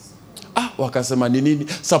 Wakasema nini?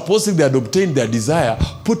 Supposing they had obtained their desire,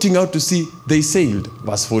 putting out to sea, they sailed.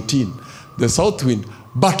 Verse 14. The south wind,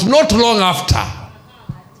 but not long after.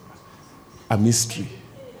 A mystery.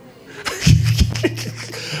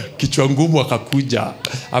 Kichwa ngumu wakakuja.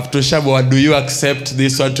 After Shabo, do you accept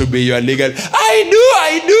this one to be your legal? I do.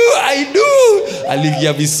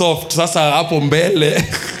 Aligia be soft. Sasa hapo mbele.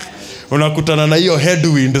 Unakutana na hiyo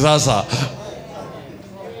headwind sasa.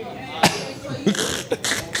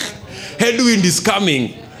 Headwind is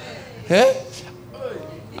coming. Eh?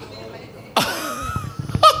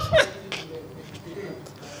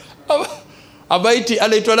 Abaiti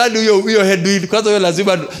anaitwa nani huyo headwind? Kwanza huyo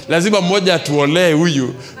lazima mmoja atuolee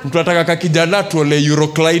huyu. Mtu anataka kakijana tuolee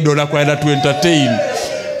Euroclydon na kwenda to entertain.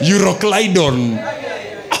 Euroclydon.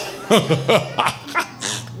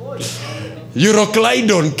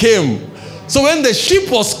 Euroclydon came. So when the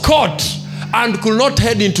ship was caught and could not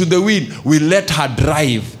head into the wind, we let her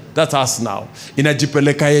drive. That's us now.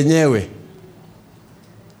 Inajipeleka yenyewe.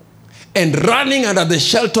 And running under the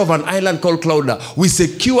shelter of an island called Clauda, we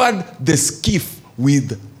secured the skiff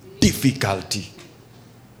with difficulty.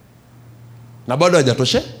 Na bado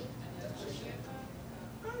hajatoshe?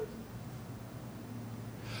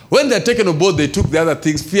 When they are taken aboard, they took the other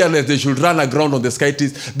things, fearless they should run aground on the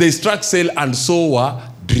Skytis. They struck sail and so were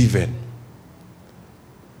driven.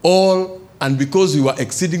 And because we were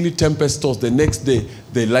exceedingly tempestuous, the next day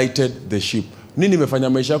they lighted the ship. Nini mefanya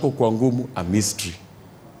maisha yako kwa ngumu? A mystery.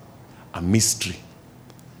 A mystery.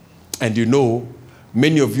 And you know,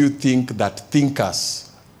 many of you think that thinkers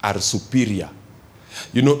are superior.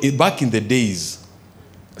 You know, back in the days,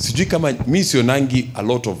 sijui kama mi sionangi a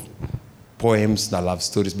lot of poems na love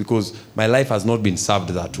stories because my life has not been served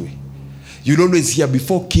that way. You'll always hear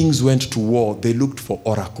before kings went to war, they looked for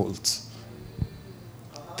oracles.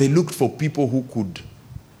 They looked for people who could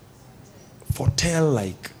foretell,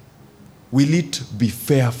 like, will it be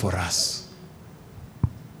fair for us?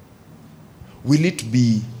 Will it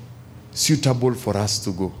be suitable for us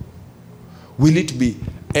to go? Will it be?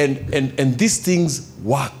 And these things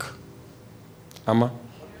work. Ama?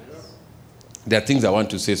 There are things I want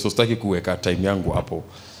to say. So staki kuweka time yangu hapo.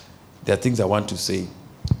 There are things I want to say.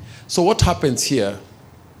 So what happens here?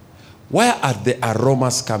 Where are the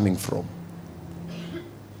aromas coming from?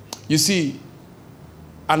 You see,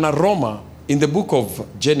 an aroma, in the book of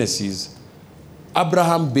Genesis,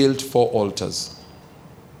 Abraham built 4 altars.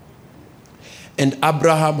 And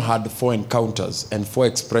Abraham had 4 encounters and 4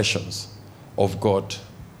 expressions of God.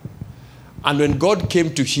 And when God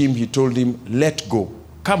came to him, he told him, let go,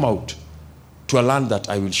 come out to a land that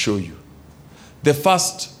I will show you. The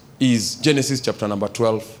first is Genesis chapter number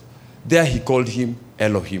 12. There he called him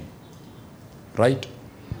Elohim. Right?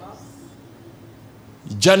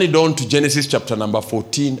 He journeyed on to Genesis chapter number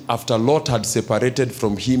 14. After Lot had separated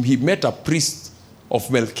from him, he met a priest of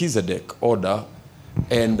Melchizedek order.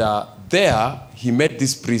 And there he met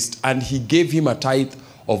this priest and he gave him a tithe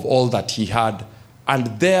of all that he had.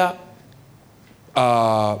 And there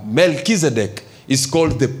Melchizedek is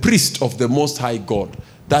called the priest of the Most High God.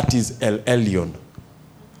 That is El Elyon.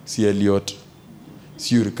 See Elliot.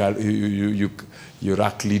 See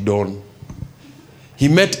Euraclidon. He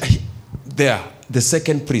met there, the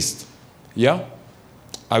second priest. Yeah?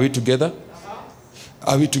 Are we together?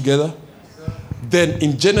 Are we together? Then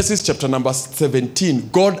in Genesis chapter number 17,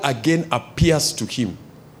 God again appears to him.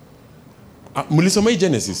 Mulisomai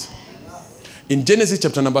Genesis. In Genesis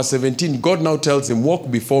chapter number 17, God now tells him, walk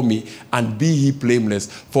before me and be ye blameless,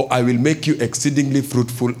 for I will make you exceedingly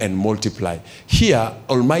fruitful and multiply. Here,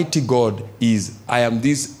 Almighty God is, I am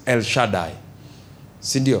this El Shaddai.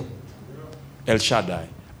 Sindio? El Shaddai.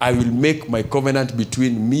 I will make my covenant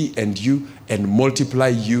between me and you and multiply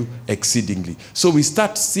you exceedingly. So we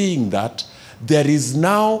start seeing that there is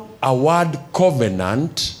now a word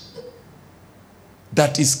covenant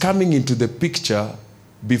that is coming into the picture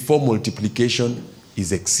before multiplication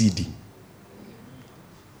is exceeding.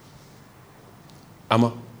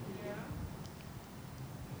 Amma? Yeah.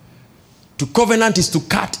 To covenant is to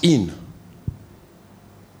cut in.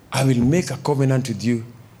 I will make a covenant with you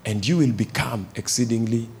and you will become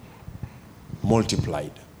exceedingly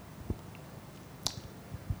multiplied.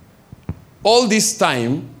 All this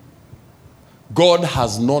time, God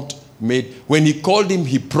has not made, when he called him,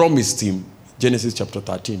 he promised him, Genesis chapter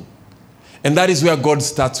 13. And that is where God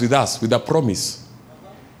starts with us, with a promise.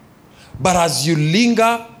 But as you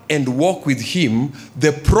linger and walk with him,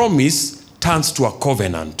 the promise turns to a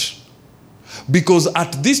covenant. Because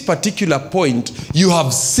at this particular point, you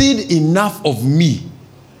have seen enough of me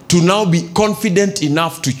to now be confident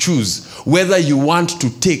enough to choose whether you want to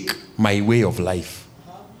take my way of life.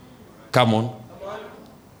 Come on.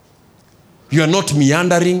 You are not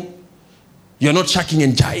meandering. You are not shucking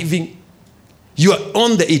and jiving. You are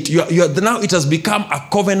on the it. You are now it has become a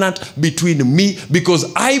covenant between me,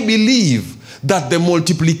 because I believe that the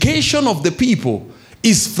multiplication of the people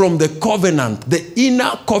is from the covenant, the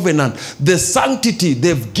inner covenant, the sanctity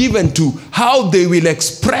they've given to how they will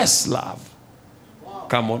express love. Wow.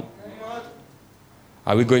 Come on.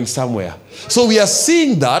 Are we going somewhere? So we are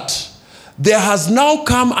seeing that there has now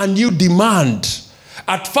come a new demand.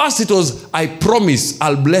 At first it was, I promise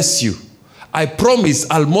I'll bless you. I promise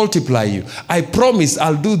I'll multiply you. I promise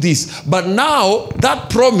I'll do this. But now that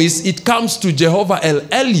promise, it comes to Jehovah El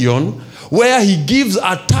Elyon, where he gives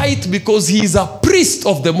a tithe because he is a priest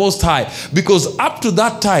of the Most High. Because up to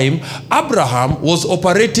that time, Abraham was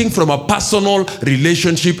operating from a personal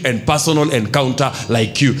relationship and personal encounter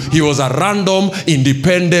like you. He was a random,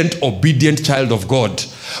 independent, obedient child of God.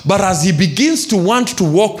 But as he begins to want to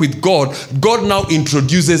walk with God, God now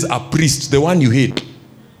introduces a priest, the one you hate.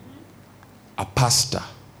 A pastor,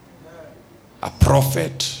 a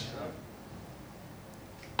prophet,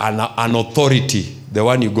 an authority, the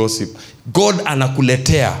one you gossip. God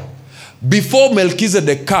anakuletea. Before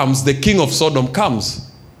Melchizedek comes, the king of Sodom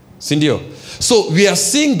comes. Sindio? So we are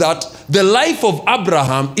seeing that the life of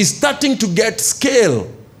Abraham is starting to get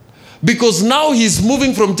scale. Because now he's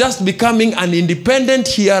moving from just becoming an independent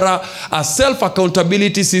hearer, a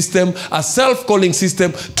self-accountability system, a self-calling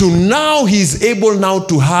system, to now he's able now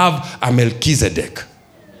to have a Melchizedek,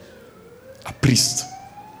 a priest.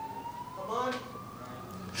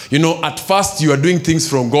 You know, at first you are doing things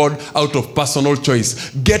from God out of personal choice.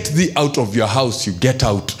 Get thee out of your house, you get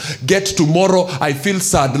out. Get tomorrow, I feel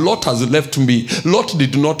sad. Lot has left me. Lot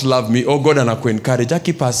did not love me. Oh, God anakuencourage.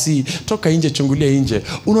 Akipasi, toka inje, chungulia inje.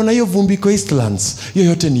 Unaona hiyo vumbi kwa Eastlands. Hiyo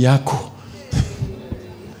yote ni yako.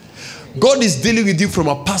 God is dealing with you from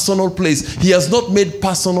a personal place. He has not made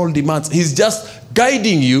personal demands. He's just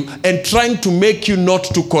guiding you and trying to make you not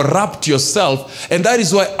to corrupt yourself. And that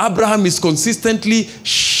is why Abraham is consistently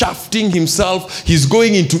shafting himself. He's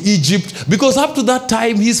going into Egypt because up to that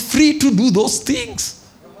time, he's free to do those things.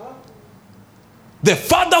 The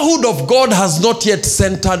fatherhood of God has not yet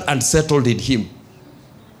centered and settled in him.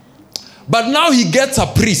 But now he gets a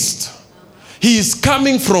priest. He is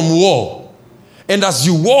coming from war. And as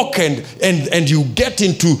you walk and you get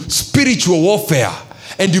into spiritual warfare,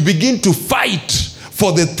 and you begin to fight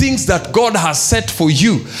for the things that God has set for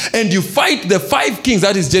you, and you fight the 5 kings,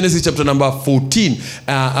 that is Genesis chapter number 14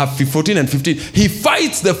 and 15. He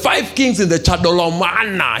fights the 5 kings in the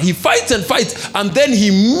Chadolomana. He fights and fights, and then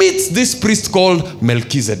he meets this priest called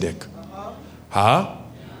Melchizedek.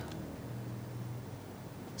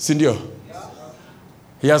 Sindio?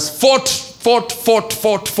 He has fought.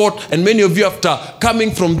 And many of you, after coming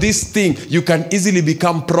from this thing, you can easily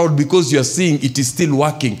become proud because you are seeing it is still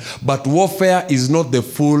working. But warfare is not the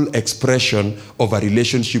full expression of a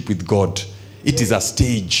relationship with God. It is a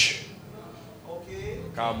stage. Okay.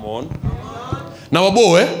 Come on. Now,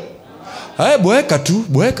 boeka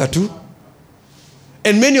tu.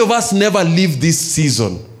 And many of us never leave this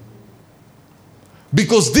season.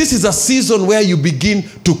 Because this is a season where you begin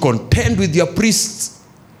to contend with your priests.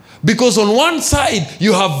 Because on one side,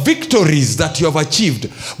 you have victories that you have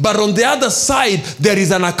achieved. But on the other side, there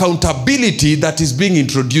is an accountability that is being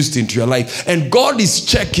introduced into your life. And God is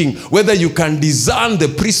checking whether you can discern the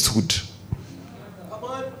priesthood.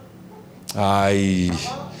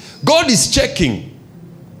 God is checking.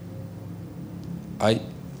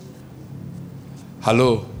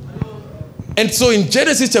 Hello. And so in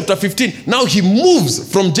Genesis chapter 15, now he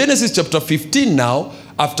moves from Genesis chapter 15 now,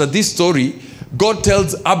 after this story,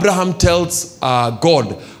 Abraham tells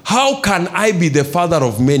God, how can I be the father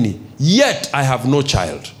of many, yet I have no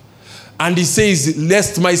child? And he says,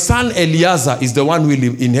 lest my son Eliezer is the one who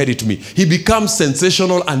will inherit me. He becomes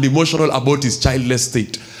sensational and emotional about his childless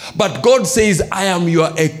state. But God says, I am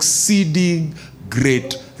your exceeding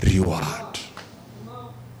great reward.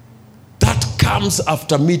 That comes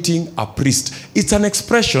after meeting a priest. It's an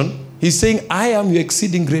expression. He's saying, I am your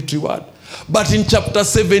exceeding great reward. But in chapter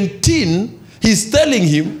 17, he's telling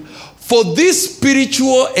him, for this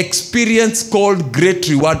spiritual experience called great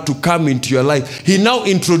reward to come into your life, he now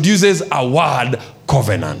introduces a word,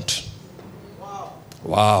 covenant.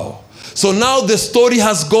 Wow. So now the story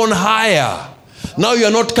has gone higher. Now you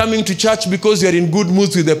are not coming to church because you are in good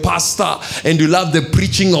moods with the pastor and you love the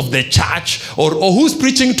preaching of the church. Or who's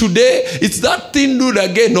preaching today? It's that thin dude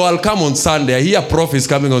again. No, I'll come on Sunday. I hear a prophet is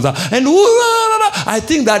coming on Sunday. And I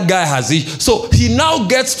think that guy has it. So he now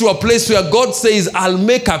gets to a place where God says, I'll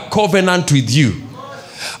make a covenant with you.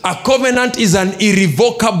 A covenant is an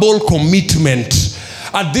irrevocable commitment.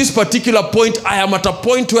 At this particular point, I am at a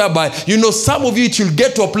point whereby, some of you, it will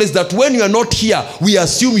get to a place that when you are not here, we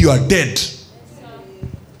assume you are dead.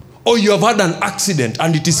 Or you have had an accident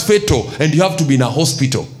and it is fatal and you have to be in a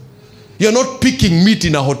hospital. You're not picking meat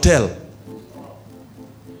in a hotel.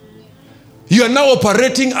 You are now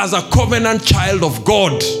operating as a covenant child of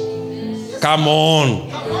God. Come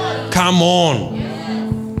on.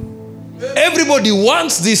 Everybody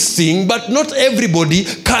wants this thing, but not everybody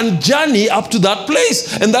can journey up to that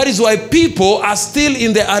place. And that is why people are still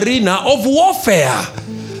in the arena of warfare.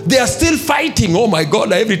 They are still fighting. Oh my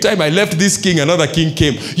God, every time I left this king, another king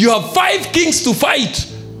came. You have 5 kings to fight.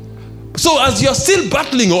 So as you're still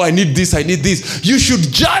battling, I need this, you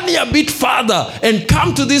should journey a bit further and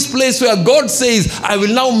come to this place where God says, I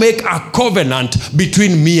will now make a covenant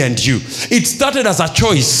between me and you. It started as a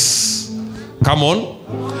choice. Come on.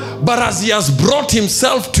 But as he has brought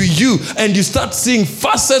himself to you and you start seeing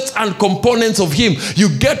facets and components of him, you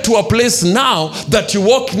get to a place now that you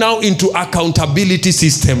walk now into accountability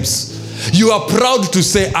systems. You are proud to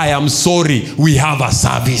say, I am sorry, we have a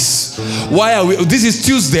service. Why are we? This is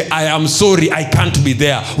Tuesday, I am sorry, I can't be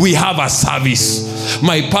there. We have a service.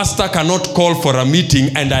 My pastor cannot call for a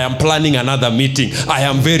meeting and I am planning another meeting. I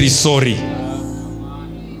am very sorry.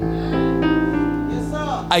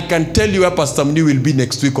 I can tell you where Pastor Mni will be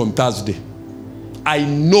next week on Thursday. I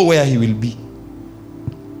know where he will be.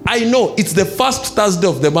 I know. It's the first Thursday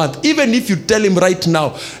of the month. Even if you tell him right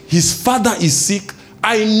now, his father is sick,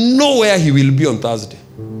 I know where he will be on Thursday.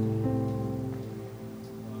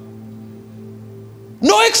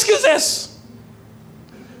 No excuses.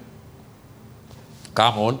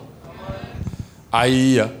 Come on.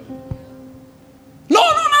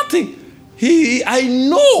 No, nothing. I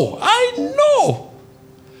know.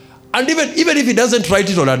 And even if he doesn't write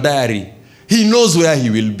it on a diary, he knows where he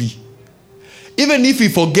will be. Even if he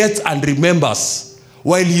forgets and remembers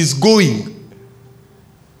while he's going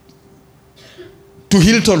to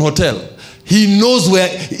Hilton Hotel, he knows where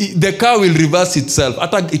the car will reverse itself.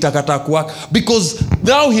 Because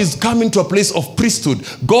now he's coming to a place of priesthood.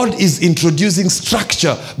 God is introducing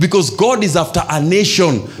structure because God is after a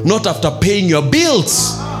nation, not after paying your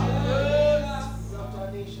bills.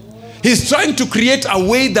 He's trying to create a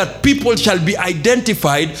way that people shall be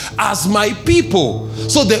identified as my people.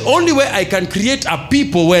 So the only way I can create a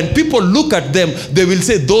people, when people look at them, they will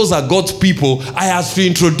say, those are God's people. I have to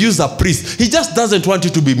introduce a priest. He just doesn't want you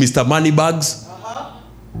to be Mr. Moneybags,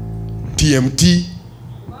 TMT,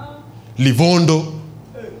 Livondo.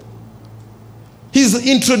 He's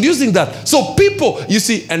introducing that. So people, you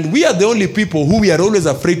see, and we are the only people who we are always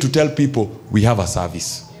afraid to tell people, we have a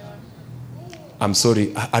service. I'm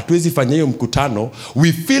sorry, hatuwezi fanya hiyo mkutano.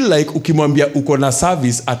 We feel like ukimwambia uko na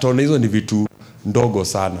service ataona hizo ni vitu ndogo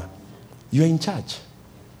sana. You are in charge.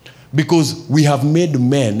 Because we have made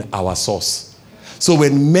men our source. So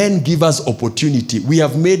when men give us opportunity, we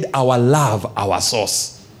have made our love our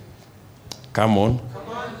source. Come on.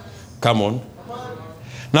 Come on.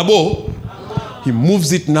 Nabo, he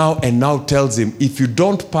moves it now and now tells him, if you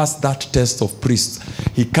don't pass that test of priest,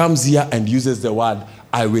 he comes here and uses the word,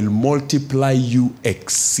 I will multiply you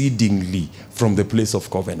exceedingly from the place of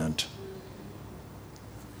covenant.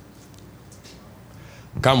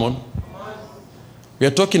 Come on. We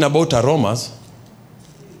are talking about aromas.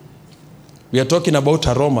 We are talking about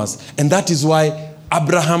aromas. And that is why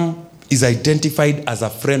Abraham is identified as a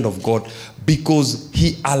friend of God, because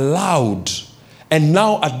he allowed. And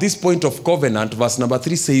now at this point of covenant, verse number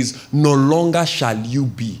 3 says, no longer shall you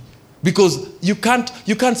be. Because you can't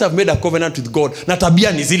have made a covenant with God. Na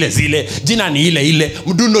tabia ni zile zile, jina ni ile ile,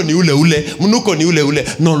 mdundo ni ule ule, mnuko ni ule ule.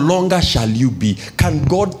 No longer shall you be. Can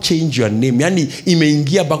God change your name? Yani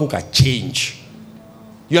imeingia bako ka change.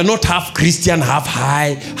 You are not half Christian, half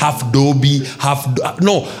high, half doby,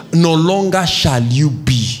 no longer shall you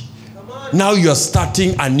be. Now you are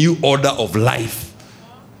starting a new order of life.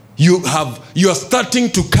 You are starting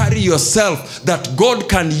to carry yourself that God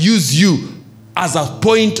can use you as a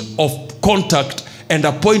point of contact and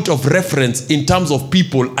a point of reference in terms of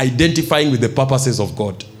people identifying with the purposes of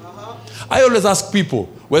God. I always ask people,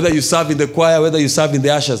 whether you serve in the choir, whether you serve in the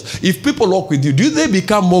ushers, if people walk with you, do they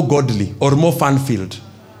become more godly or more fun-filled?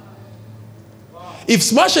 If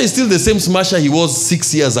Smasher is still the same Smasher he was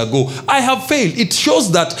 6 years ago, I have failed. It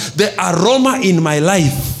shows that the aroma in my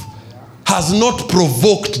life has not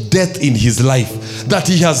provoked death in his life. That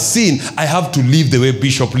he has seen, I have to live the way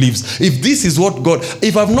Bishop lives. If this is what God,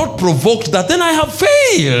 if I've not provoked that, then I have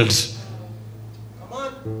failed.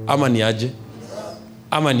 Ama niaje?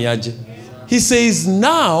 Ama niaje? He says,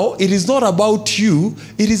 now it is not about you,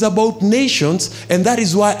 it is about nations, and that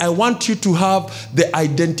is why I want you to have the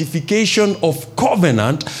identification of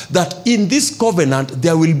covenant, that in this covenant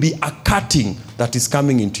there will be a cutting that is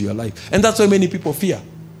coming into your life. And that's why many people fear.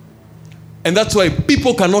 And that's why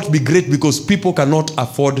people cannot be great, because people cannot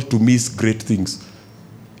afford to miss great things.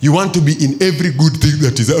 You want to be in every good thing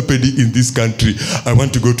that is happening in this country. I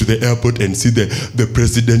want to go to the airport and see the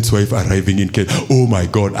president's wife arriving in Kenya. Oh my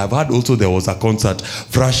God. I've heard also there was a concert.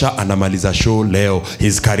 Frasha anamaliza show leo.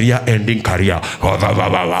 His career ending career.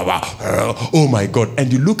 Oh my God.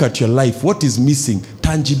 And you look at your life. What is missing?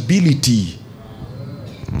 Tangibility.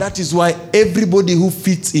 That is why everybody who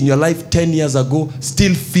fits in your life 10 years ago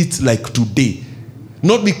still fits like today.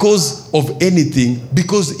 Not because of anything,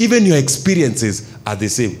 because even your experiences are the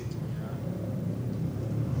same.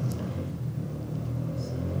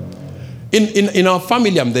 In our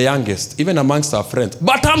family, I'm the youngest, even amongst our friends.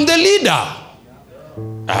 But I'm the leader.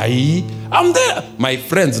 I'm there. My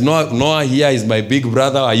friends, Noah here is my big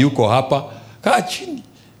brother. Ayuko hapa. Kachini.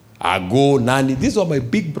 Ago, Nani. These are my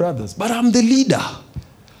big brothers. But I'm the leader.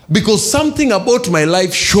 Because something about my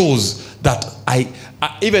life shows that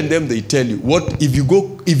even them, they tell you, what if you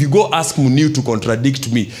go ask Muniu to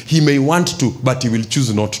contradict me, he may want to, but he will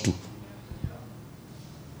choose not to.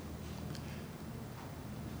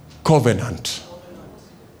 Covenant.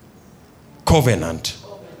 Covenant.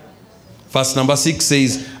 Verse number 6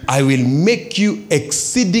 says, I will make you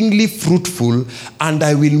exceedingly fruitful, and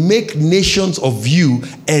I will make nations of you,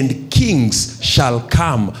 and kings shall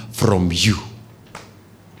come from you.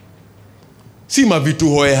 See mavitu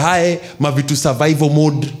hoehae, mavitu survival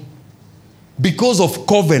mode. Because of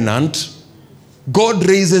covenant, God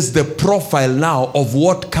raises the profile now of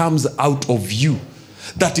what comes out of you.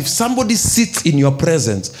 That if somebody sits in your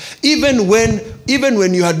presence, even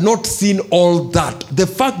when you had not seen all that, the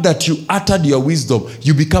fact that you uttered your wisdom,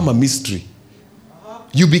 you become a mystery.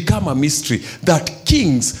 You become a mystery. That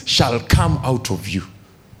kings shall come out of you.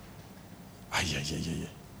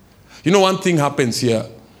 You know, one thing happens here.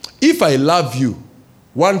 If I love you,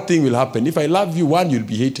 one thing will happen. If I love you, one, you'll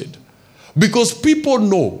be hated. Because people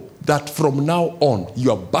know that from now on,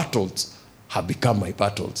 your battles have become my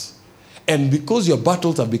battles. And because your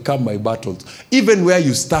battles have become my battles, even where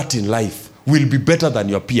you start in life will be better than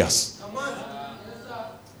your peers.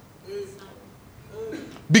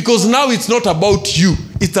 Because now it's not about you,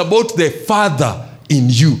 it's about the Father in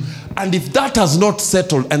you. And if that has not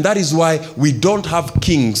settled, and that is why we don't have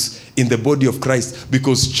kings in the body of Christ,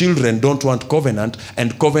 because children don't want covenant,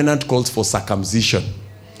 and covenant calls for circumcision.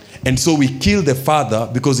 And so we kill the father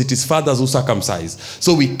because it is fathers who circumcise.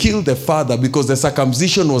 So we kill the father because the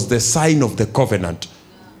circumcision was the sign of the covenant.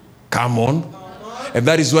 Come on. And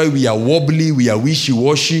that is why we are wobbly, we are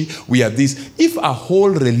wishy-washy, we are this. If a whole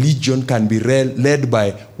religion can be led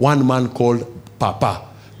by one man called Papa,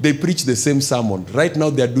 they preach the same sermon. Right now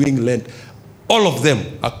they are doing Lent. All of them.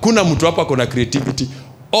 Hakuna mtu hapa kona creativity.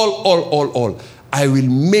 All. I will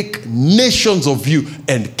make nations of you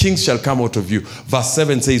and kings shall come out of you. Verse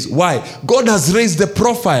 7 says, why? God has raised the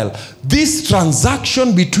profile. This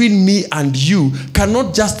transaction between me and you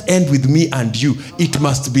cannot just end with me and you. It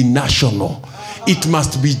must be national. It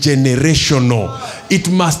must be generational. It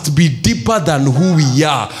must be deeper than who we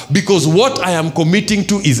are. Because what I am committing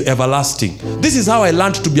to is everlasting. This is how I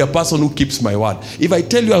learned to be a person who keeps my word. If I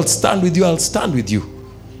tell you I'll stand with you, I'll stand with you.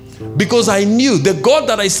 Because I knew the God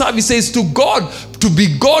that I serve, he says to God, to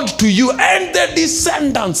be God to you and the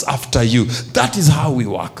descendants after you. That is how we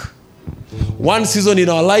work. One season in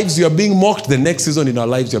our lives, you are being mocked. The next season in our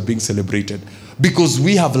lives, you are being celebrated. Because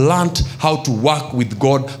we have learned how to work with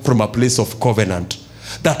God from a place of covenant.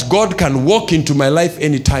 That God can walk into my life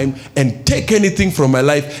anytime and take anything from my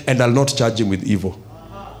life and I'll not charge him with evil.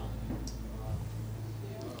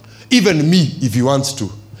 Even me, if he wants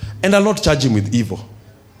to. And I'll not charge him with evil.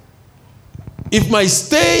 If my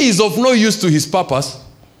stay is of no use to his purpose,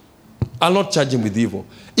 I'll not charge him with evil.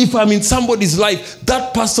 If I'm in somebody's life,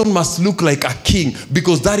 that person must look like a king,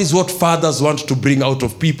 because that is what fathers want to bring out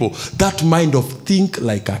of people. That mind of think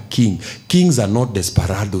like a king. Kings are not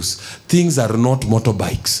desperados. Things are not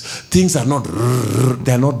motorbikes. Things are not,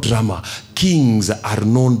 they're not drama. Kings are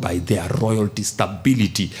known by their royalty,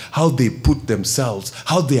 stability, how they put themselves,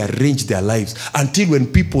 how they arrange their lives. Until when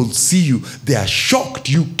people see you, they are shocked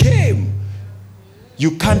you came.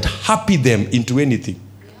 You can't happy them into anything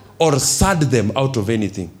or sad them out of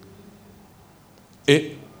anything.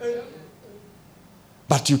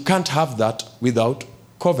 But you can't have that without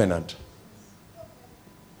covenant.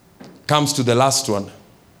 Comes to the last one.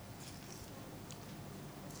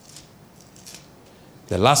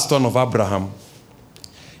 The last one of Abraham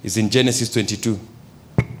is in Genesis 22.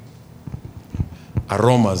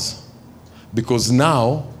 Aromas. Because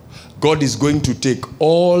now God is going to take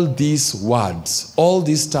all these words, all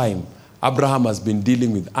this time, Abraham has been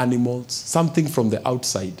dealing with animals, something from the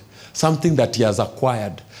outside, something that he has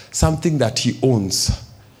acquired, something that he owns.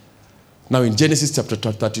 Now in Genesis chapter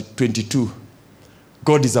 22,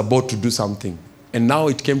 God is about to do something. And now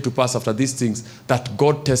it came to pass after these things that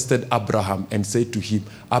God tested Abraham and said to him,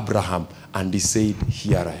 Abraham, and he said,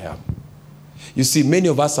 here I am. You see, many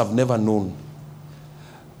of us have never known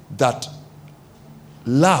that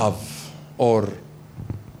love or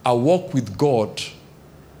a walk with God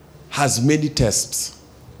has many tests.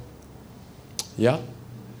 Yeah?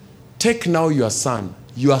 Take now your son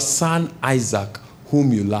Isaac,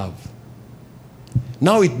 whom you love.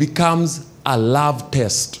 Now it becomes a love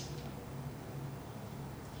test.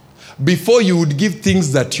 Before you would give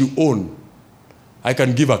things that you own. I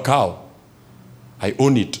can give a cow. I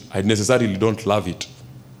own it. I necessarily don't love it.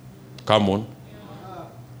 Come on.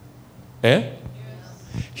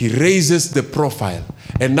 He raises the profile.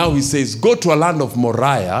 And now he says, go to a land of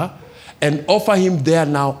Moriah and offer him there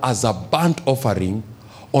now as a burnt offering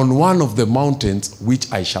on one of the mountains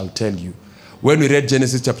which I shall tell you. When we read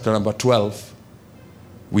Genesis chapter number 12,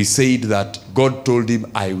 we said that God told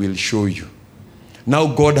him, I will show you.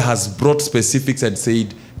 Now God has brought specifics and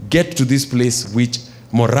said, get to this place, which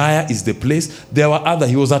Moriah is the place. There were other.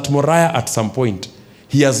 He was at Moriah at some point.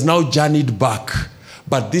 He has now journeyed back.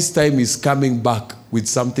 But this time he's coming back with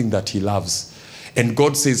something that he loves. And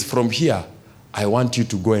God says, from here, I want you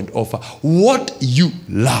to go and offer what you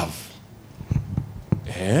love.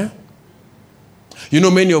 You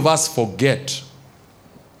know, many of us forget.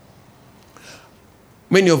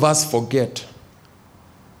 Many of us forget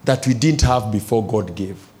that we didn't have before God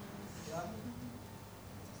gave.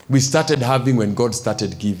 We started having when God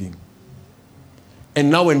started giving. And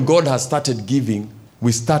now when God has started giving,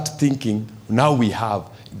 we start thinking, now we have,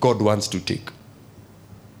 God wants to take.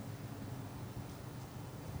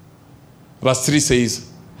 Verse 3 says,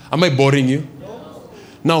 am I boring you? No.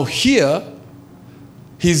 Now here,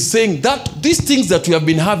 he's saying that these things that we have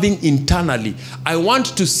been having internally, I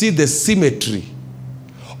want to see the symmetry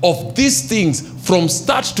of these things from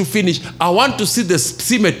start to finish. I want to see the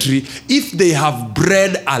symmetry if they have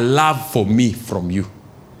bred a love for me from you.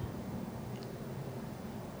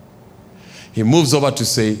 He moves over to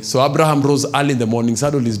say, so Abraham rose early in the morning,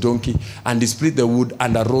 saddled his donkey, and he split the wood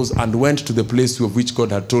and arose and went to the place of which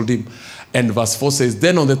God had told him. And verse 4 says,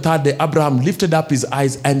 then on the third day, Abraham lifted up his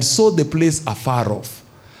eyes and saw the place afar off.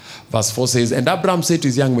 Verse 4 says, and Abraham said to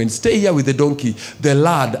his young men, stay here with the donkey. The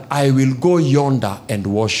lad, I will go yonder and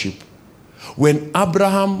worship. When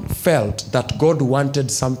Abraham felt that God wanted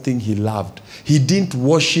something he loved, he didn't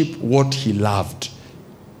worship what he loved.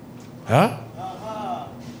 Huh?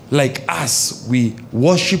 Like us, we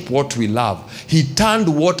worship what we love. He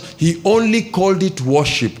only called it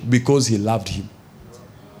worship because he loved him.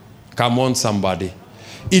 Come on, somebody.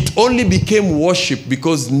 It only became worship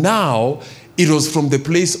because now it was from the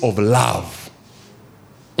place of love.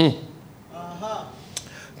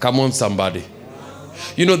 Come on, somebody.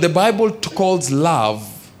 You know, the Bible calls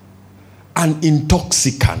love an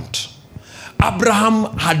intoxicant.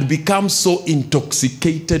 Abraham had become so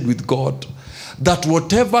intoxicated with God that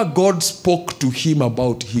whatever God spoke to him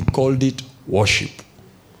about, he called it worship.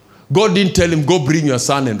 God didn't tell him, go bring your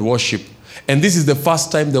son and worship. And this is the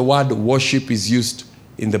first time the word worship is used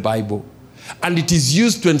in the Bible. And it is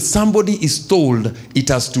used when somebody is told it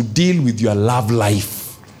has to deal with your love life.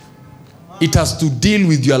 It has to deal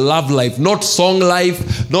with your love life, not song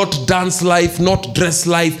life, not dance life, not dress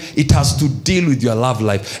life. It has to deal with your love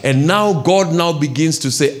life. And now God now begins to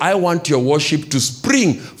say, I want your worship to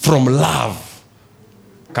spring from love.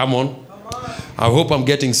 Come on. I hope I'm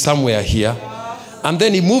getting somewhere here. And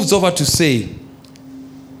then he moves over to say,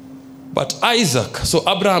 but Isaac, so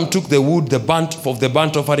Abraham took the wood, the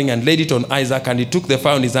burnt offering, and laid it on Isaac, and he took the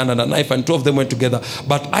fire in his hand and a knife, and two of them went together.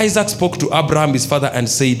 But Isaac spoke to Abraham, his father, and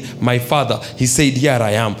said, my father. He said, here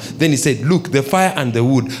I am. Then he said, look, the fire and the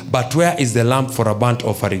wood, but where is the lamb for a burnt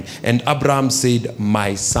offering? And Abraham said,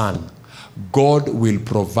 my son, God will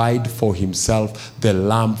provide for himself the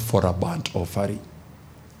lamb for a burnt offering.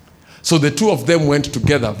 So the two of them went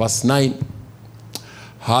together, verse 9.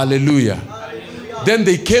 Hallelujah. Then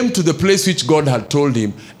they came to the place which God had told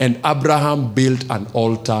him, and Abraham built an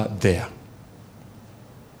altar there.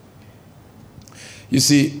 You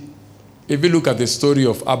see, if you look at the story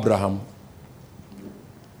of Abraham,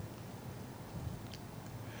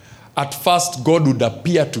 at first God would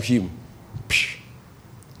appear to him.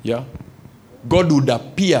 Yeah? God would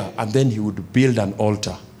appear and then he would build an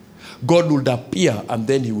altar. God would appear and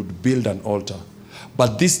then he would build an altar.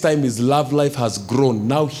 But this time his love life has grown.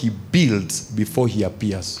 Now he builds before he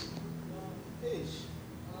appears.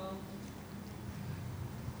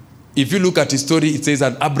 If you look at his story, it says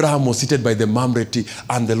that Abraham was seated by the Mamre tree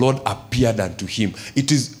and the Lord appeared unto him.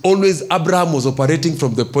 It is always Abraham was operating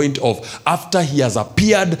from the point of, after he has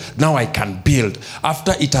appeared, now I can build.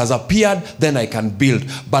 After it has appeared, then I can build.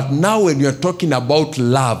 But now when you're talking about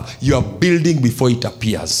love, you are building before it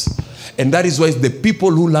appears. And that is why the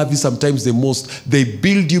people who love you sometimes the most, they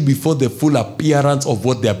build you before the full appearance of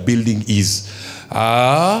what their building is.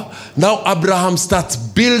 Now Abraham starts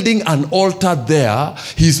building an altar there.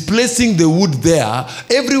 He's placing the wood there.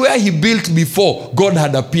 Everywhere he built before, God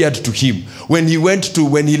had appeared to him. When he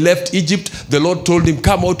left Egypt, the Lord told him,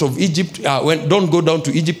 come out of Egypt. Don't go down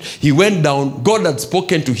to Egypt. He went down. God had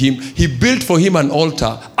spoken to him. He built for him an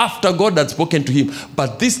altar after God had spoken to him.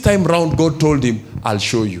 But this time round, God told him, I'll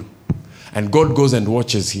show you. And God goes and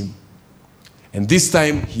watches him. And this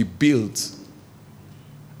time he builds.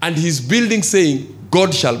 And he's building saying,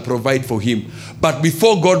 God shall provide for him. But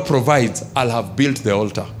before God provides, I'll have built the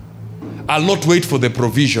altar. I'll not wait for the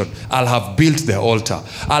provision. I'll have built the altar.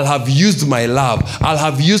 I'll have used my love. I'll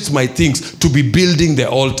have used my things to be building the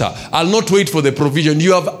altar. I'll not wait for the provision.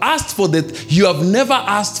 You have asked for that. You have never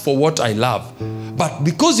asked for what I love. But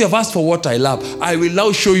because you have asked for what I love, I will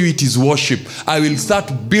now show you it is worship. I will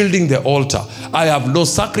start building the altar. I have no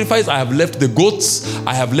sacrifice. I have left the goats.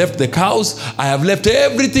 I have left the cows. I have left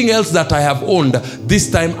everything else that I have owned.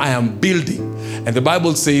 This time I am building. And the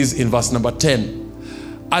Bible says in verse number 10,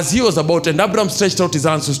 as he was about, and Abraham stretched out his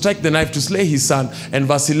hands to strike the knife to slay his son. And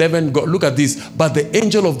verse 11, look at this. But the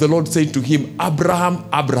angel of the Lord said to him, Abraham,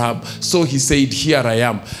 Abraham. So he said, here I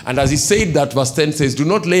am. And as he said that, verse 10 says, do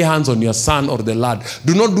not lay hands on your son or the lad.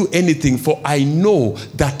 Do not do anything, for I know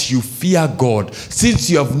that you fear God, since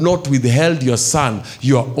you have not withheld your son,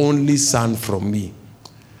 your only son, from me.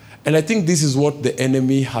 And I think this is what the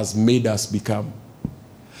enemy has made us become.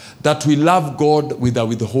 That we love God with a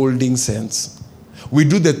withholding sense. We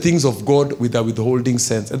do the things of God with a withholding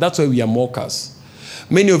sense. And that's why we are mockers.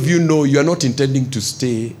 Many of you know you are not intending to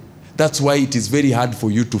stay. That's why it is very hard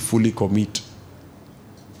for you to fully commit.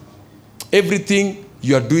 Everything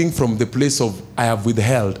you are doing from the place of, I have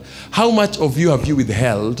withheld. How much of you have you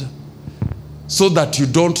withheld so that you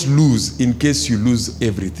don't lose in case you lose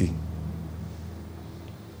everything?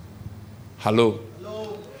 Hello?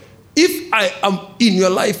 If I am in your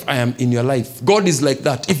life, I am in your life. God is like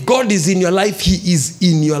that. If God is in your life, he is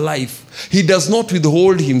in your life. He does not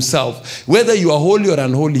withhold himself. Whether you are holy or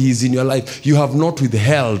unholy, he is in your life. You have not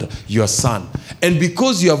withheld your son. And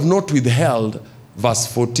because you have not withheld, verse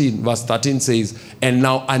 13 says, and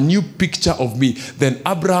now a new picture of me. Then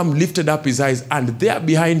Abraham lifted up his eyes, and there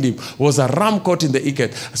behind him was a ram caught in the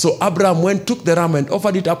thicket. So Abraham went, took the ram and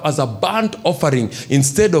offered it up as a burnt offering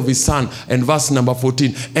instead of his son. And verse number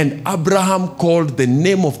 14, and Abraham called the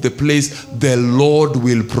name of the place, the Lord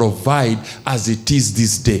will provide, as it is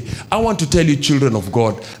this day. I want to tell you, children of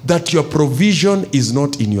God, that your provision is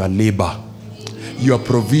not in your labor. Your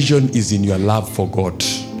provision is in your love for God.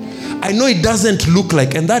 I know it doesn't look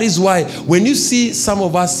like, and that is why when you see some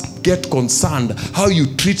of us get concerned how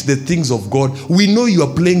you treat the things of God, we know you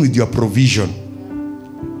are playing with your provision.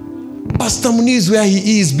 Pastor Muni is where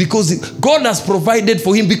he is because God has provided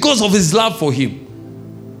for him because of his love for him.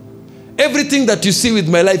 Everything that you see with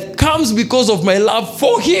my life comes because of my love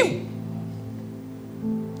for him.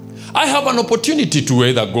 I have an opportunity to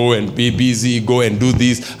either go and be busy, go and do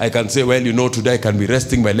this. I can say, well, today I can be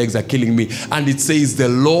resting, my legs are killing me. And it says, the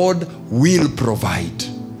Lord will provide.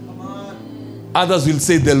 Others will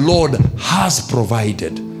say, the Lord has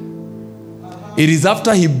provided. It is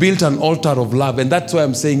after he built an altar of love. And that's why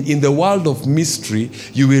I'm saying, in the world of mystery,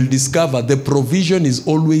 you will discover the provision is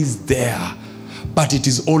always there. But it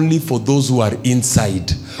is only for those who are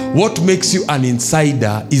inside. What makes you an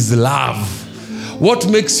insider is love. What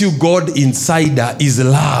makes you God insider is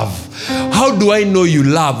love. How do I know you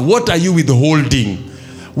love? What are you withholding?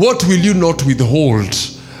 What will you not withhold?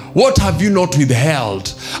 What have you not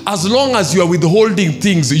withheld? As long as you are withholding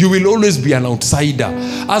things, you will always be an outsider.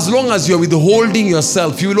 As long as you are withholding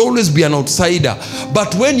yourself, you will always be an outsider.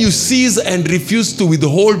 But when you cease and refuse to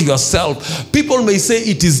withhold yourself, people may say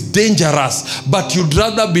it is dangerous, but you'd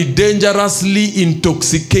rather be dangerously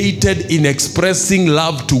intoxicated in expressing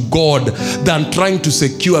love to God than trying to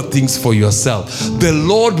secure things for yourself. The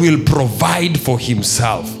Lord will provide for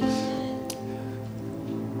himself.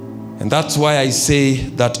 And that's why I say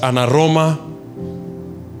that an aroma,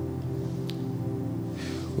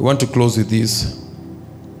 we want to close with this.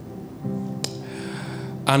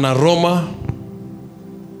 An aroma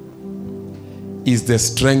is the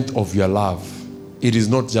strength of your love. It is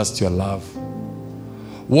not just your love.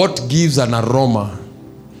 What gives an aroma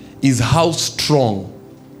is how strong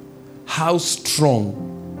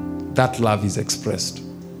that love is expressed.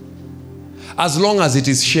 As long as it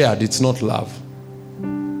is shared, it's not love.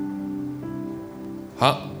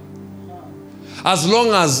 As long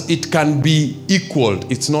as it can be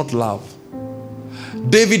equaled, it's not love.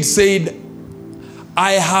 David said,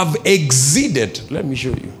 I have exceeded, let me show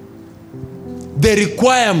you, the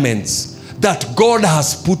requirements that God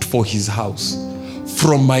has put for his house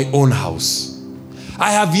from my own house. I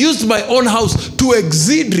have used my own house to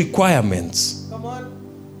exceed requirements. Come on.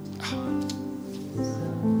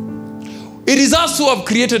 It is us who have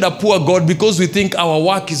created a poor God because we think our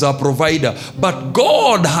work is our provider. But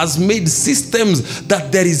God has made systems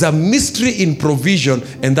that there is a mystery in provision,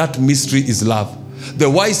 and that mystery is love. The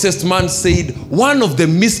wisest man said, one of the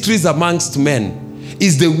mysteries amongst men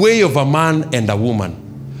is the way of a man and a woman.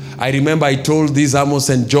 I remember I told these Amos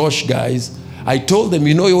and Josh guys, I told them,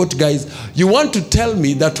 you know what guys, you want to tell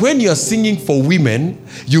me that when you're singing for women,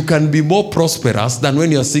 you can be more prosperous than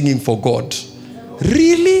when you're singing for God.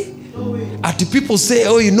 Really? People say,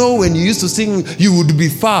 when you used to sing, you would be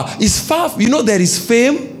far. It's far. There is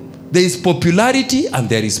fame, there is popularity, and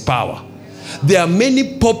there is power. There are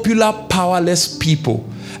many popular, powerless people.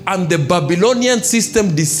 And the Babylonian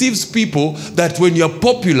system deceives people that when you're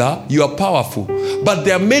popular, you are powerful. But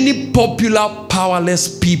there are many popular,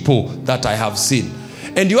 powerless people that I have seen.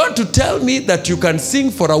 And you want to tell me that you can sing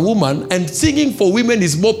for a woman, and singing for women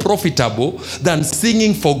is more profitable than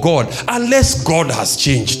singing for God, unless God has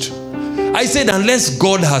changed. I said, unless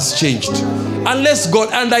God has changed. Unless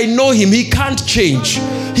God, and I know him, he can't change.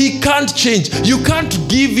 He can't change. You can't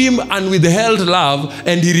give him unwithheld love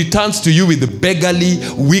and he returns to you with beggarly,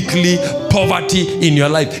 weakly poverty in your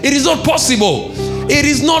life. It is not possible. It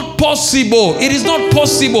is not possible. It is not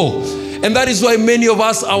possible. And that is why many of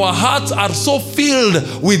us, our hearts are so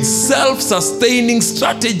filled with self-sustaining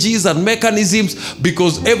strategies and mechanisms,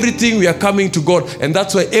 because everything we are coming to God. And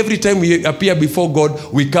that's why every time we appear before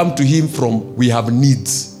God, we come to him we have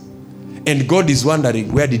needs. And God is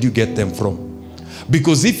wondering, where did you get them from?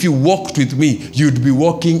 Because if you walked with me, you'd be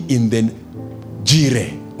walking in the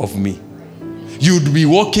jire of me. You'd be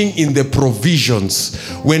walking in the provisions.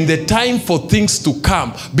 When the time for things to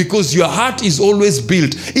come, because your heart is always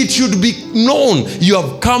built, it should be known you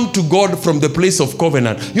have come to God from the place of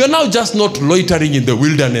covenant. You are now just not loitering in the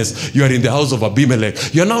wilderness. You are in the house of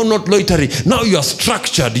Abimelech. You are now not loitering. Now you are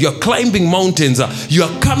structured. You are climbing mountains. You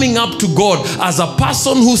are coming up to God as a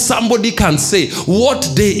person who somebody can say, what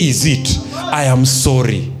day is it? I am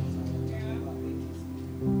sorry.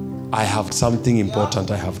 I have something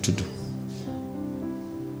important I have to do.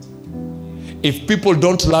 If people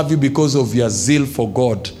don't love you because of your zeal for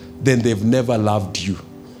God, then they've never loved you.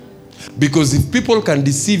 Because if people can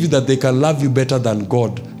deceive you that they can love you better than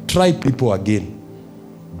God, try people again.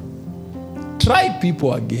 Try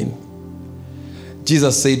people again.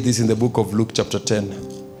 Jesus said this in the book of Luke chapter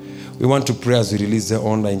 10. We want to pray as we release the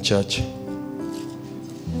online church.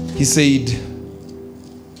 He said,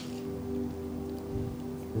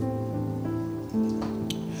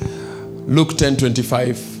 Luke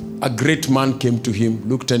 10:25, a great man came to him,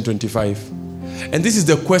 Luke 10:25. And this is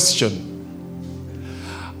the question.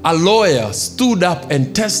 A lawyer stood up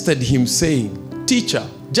and tested him, saying, Teacher,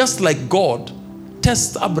 just like God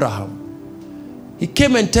tests Abraham. He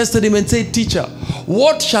came and tested him and said, Teacher,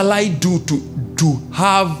 what shall I do to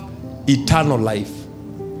have eternal life?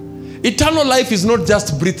 Eternal life is not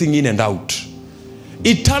just breathing in and out.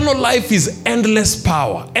 Eternal life is endless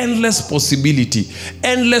power, endless possibility,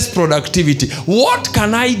 endless productivity. What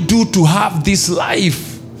can I do to have this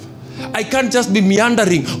life? I can't just be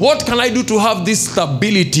meandering. What can I do to have this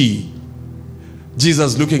stability?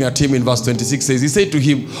 Jesus, looking at him in verse 26, says, he said to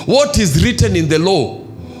him, what is written in the law?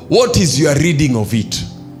 What is your reading of it?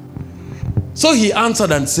 So he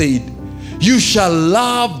answered and said, you shall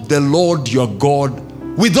love the Lord your God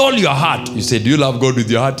with all your heart. You say, do you love God with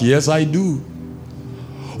your heart? Yes, I do.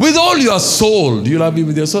 With all your soul. Do you love him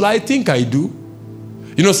with your soul? I think I do.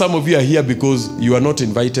 You know, some of you are here because you are not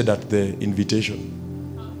invited at the invitation.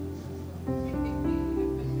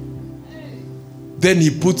 Then he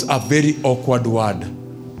puts a very awkward word,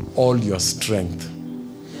 all your strength.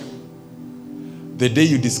 The day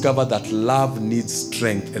you discover that love needs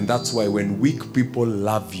strength, and that's why when weak people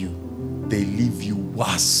love you, they leave you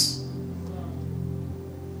worse.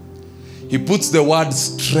 He puts the word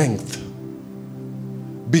strength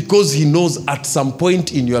because he knows at some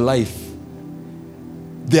point in your life,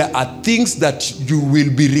 there are things that you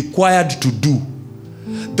will be required to do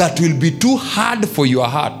that will be too hard for your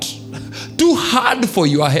heart, too hard for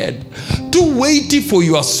your head, too weighty for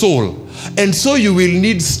your soul. And so you will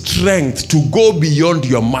need strength to go beyond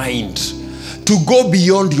your mind, to go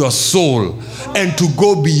beyond your soul, and to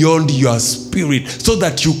go beyond your spirit so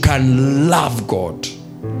that you can love God.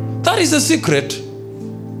 That is the secret.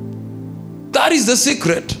 That is the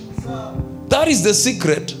secret. That is the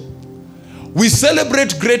secret. We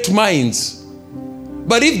celebrate great minds,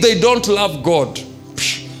 but if they don't love God,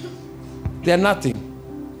 they are nothing.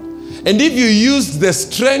 And if you use the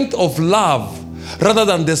strength of love rather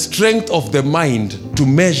than the strength of the mind to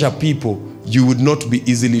measure people, you would not be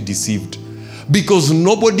easily deceived. Because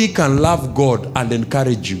nobody can love God and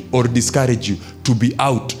encourage you or discourage you to be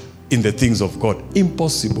out in the things of God.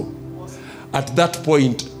 Impossible. At that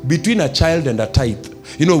point, between a child and a tithe,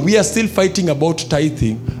 you know, we are still fighting about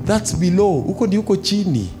tithing. That's below. Uko ni uko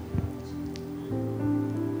chini.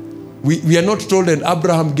 We are not told that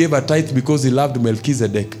Abraham gave a tithe because he loved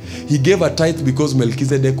Melchizedek. He gave a tithe because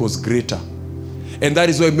Melchizedek was greater. And that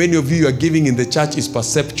is why many of you are giving in the church is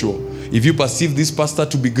perceptual. If you perceive this pastor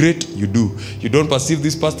to be great, you do. You don't perceive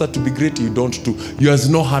this pastor to be great, you don't do. There's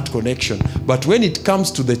no heart connection. But when it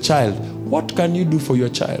comes to the child, what can you do for your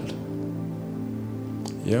child?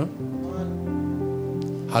 Yeah?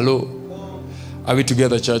 Hello? Are we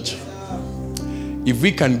together, church? If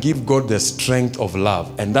we can give God the strength of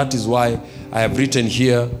love, and that is why I have written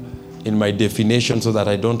here in my definition so that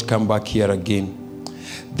I don't come back here again.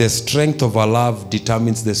 The strength of our love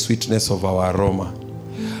determines the sweetness of our aroma.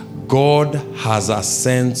 God has a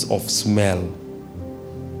sense of smell.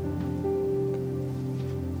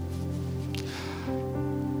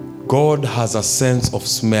 God has a sense of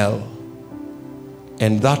smell,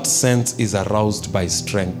 and that sense is aroused by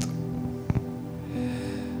strength.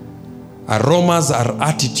 Aromas are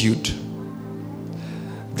attitude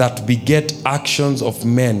that beget actions of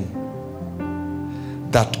men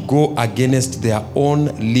that go against their own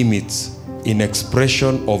limits in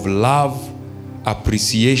expression of love,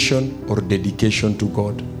 appreciation, or dedication to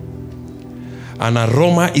God. An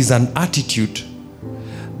aroma is an attitude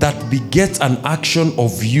that begets an action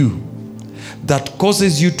of you that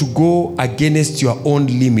causes you to go against your own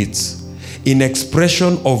limits in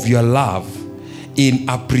expression of your love, in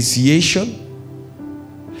appreciation,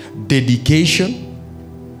 dedication,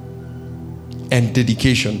 and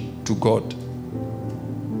dedication to God.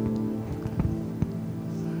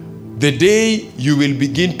 The day you will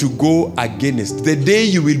begin to go against, the day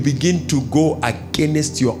you will begin to go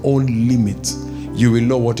against your own limits, you will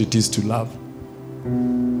know what it is to love.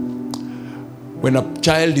 When a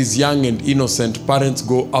child is young and innocent, parents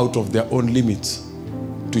go out of their own limits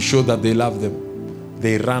to show that they love them.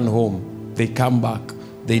 They run home. They come back.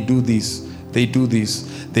 They do this. They do this.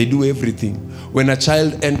 They do everything. When a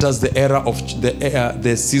child enters the era of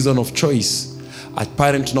the season of choice, a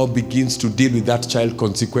parent now begins to deal with that child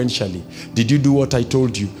consequentially. Did you do what I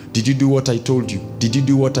told you? Did you do what I told you? Did you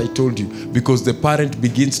do what I told you? Because the parent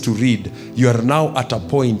begins to read. You are now at a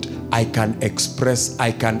point I can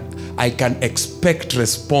expect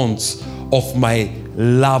response of my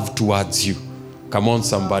love towards you. Come on,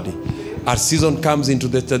 somebody. A season comes into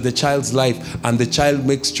the child's life, and the child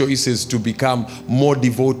makes choices to become more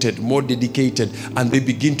devoted, more dedicated, and they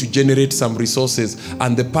begin to generate some resources.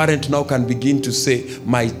 And the parent now can begin to say,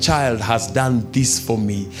 my child has done this for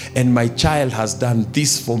me, and my child has done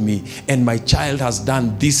this for me, and my child has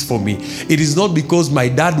done this for me. It is not because my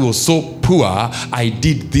dad was so poor, I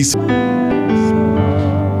did this.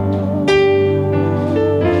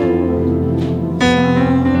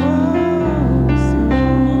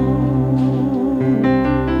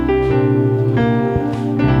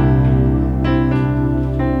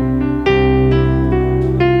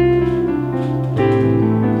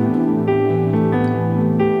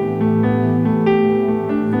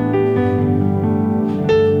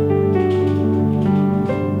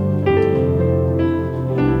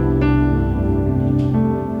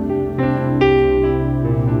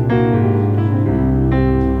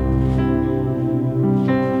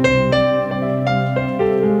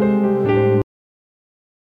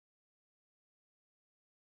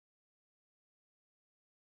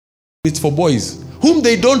 It's for boys whom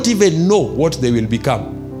they don't even know what they will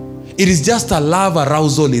become. It is just a love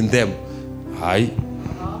arousal in them. Aye.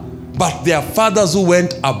 But there are fathers who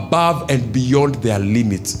went above and beyond their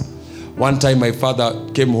limits. One time my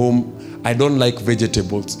father came home. I don't like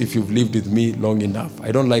vegetables. If you've lived with me long enough,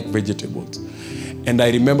 I don't like vegetables. And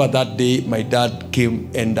I remember that day my dad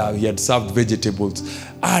came and he had served vegetables.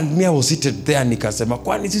 And me, I was seated there, nikasema,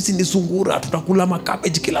 kwani sisi ni sungura, tutakula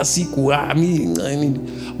makabeji kila siku. I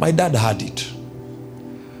mean, my dad had it.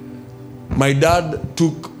 My dad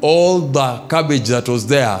took all the cabbage that was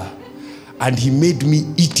there and he made me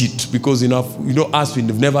eat it because, us,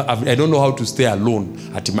 we've never, I don't know how to stay alone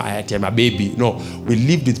at my baby. No, we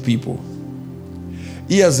lived with people.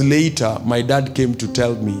 Years later, my dad came to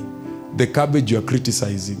tell me, the cabbage you're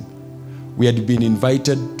criticizing, we had been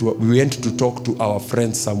invited we went to talk to our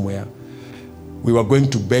friends somewhere. We were going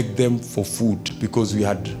to beg them for food because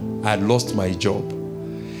I had lost my job.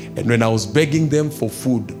 And when I was begging them for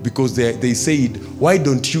food, because they said, why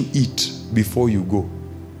don't you eat before you go?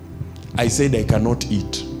 I said, I cannot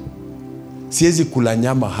eat. Siwezi kula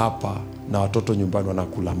nyama hapa na watoto nyumbani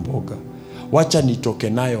wanakula mboga. Wacha nitoke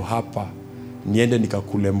nayo hapa, niende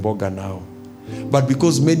nikakule mboga nao. But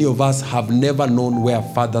because many of us have never known where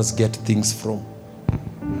fathers get things from.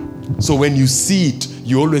 So when you see it,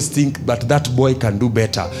 you always think that that boy can do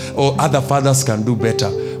better or other fathers can do better.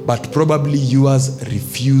 But probably yours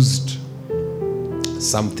refused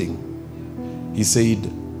something. He said,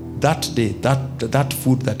 that day, that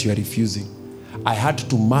food that you are refusing, I had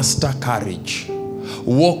to muster courage,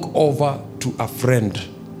 walk over to a friend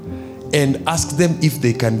and ask them if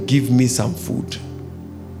they can give me some food.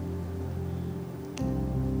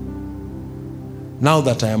 Now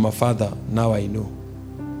that I am a father, now I know.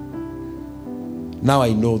 Now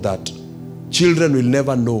I know that children will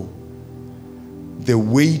never know the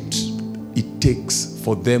weight it takes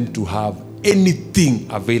for them to have anything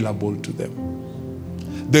available to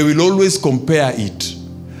them. They will always compare it.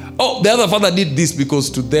 Oh, the other father did this,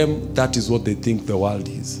 because to them, that is what they think the world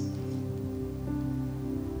is.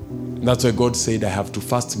 And that's why God said, I have to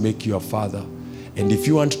first make you a father. And if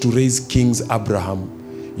you want to raise kings Abraham,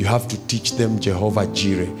 you have to teach them Jehovah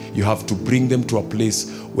Jireh. You have to bring them to a place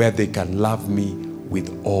where they can love me with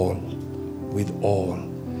all. With all.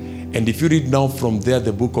 And if you read now from there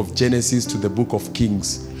the book of Genesis to the book of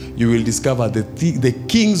Kings, you will discover that the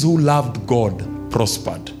kings who loved God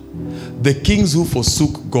prospered. The kings who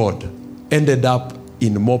forsook God ended up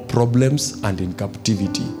in more problems and in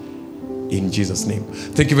captivity. In Jesus' name.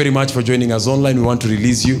 Thank you very much for joining us online. We want to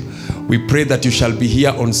release you. We pray that you shall be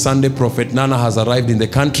here on Sunday. Prophet Nana has arrived in the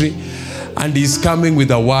country and he's coming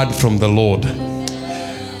with a word from the Lord.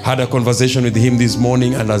 Had a conversation with him this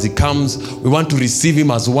morning, and as he comes, we want to receive him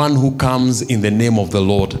as one who comes in the name of the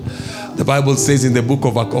Lord. The Bible says in the book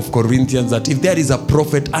of Corinthians that if there is a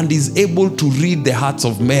prophet and is able to read the hearts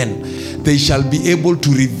of men, they shall be able to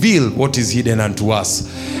reveal what is hidden unto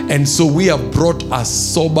us. And so we have brought a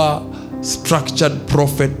sober, structured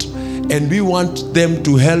prophet, and we want them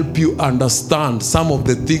to help you understand some of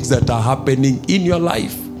the things that are happening in your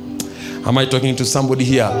life. Am I talking to somebody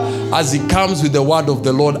here? As he comes with the word of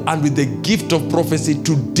the Lord and with the gift of prophecy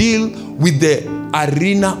to deal with the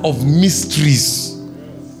arena of mysteries.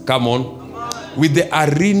 Come on. With the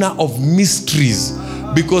arena of mysteries.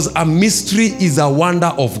 Because a mystery is a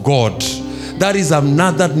wonder of God. That is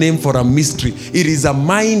another name for a mystery. It is a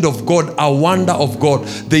mind of God, a wonder of God.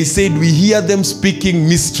 They said we hear them speaking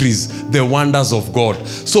mysteries, the wonders of God.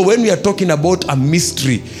 So when we are talking about a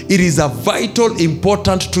mystery, it is a vital,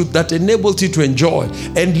 important truth that enables you to enjoy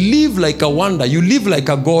and live like a wonder. You live like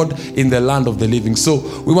a God in the land of the living. So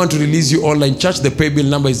we want to release you online. Church, the pay bill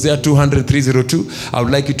number is there, 200-302. I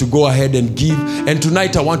would like you to go ahead and give. And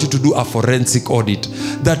tonight I want you to do a forensic audit.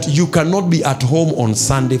 That you cannot be at home on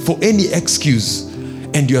Sunday for any excuse.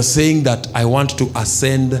 And you are saying that I want to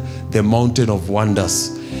ascend the mountain of wonders.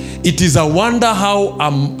 It is a wonder how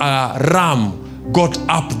a ram got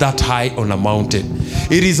up that high on a mountain.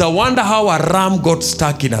 It is a wonder how a ram got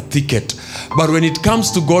stuck in a thicket. But when it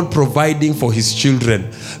comes to God providing for his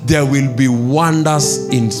children, there will be wonders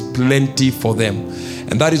in plenty for them.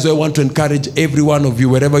 And that is why I want to encourage every one of you,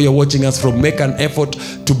 wherever you're watching us from, make an effort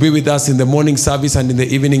to be with us in the morning service and in the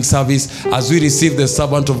evening service as we receive the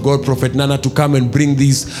servant of God, Prophet Nana, to come and bring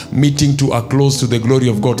this meeting to a close to the glory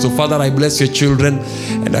of God. So Father, I bless your children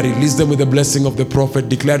and I release them with the blessing of the prophet,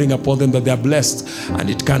 declaring upon them that they are blessed and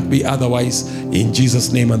it can't be otherwise. In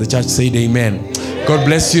Jesus' name, and the church said amen. God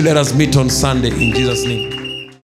bless you. Let us meet on Sunday in Jesus' name.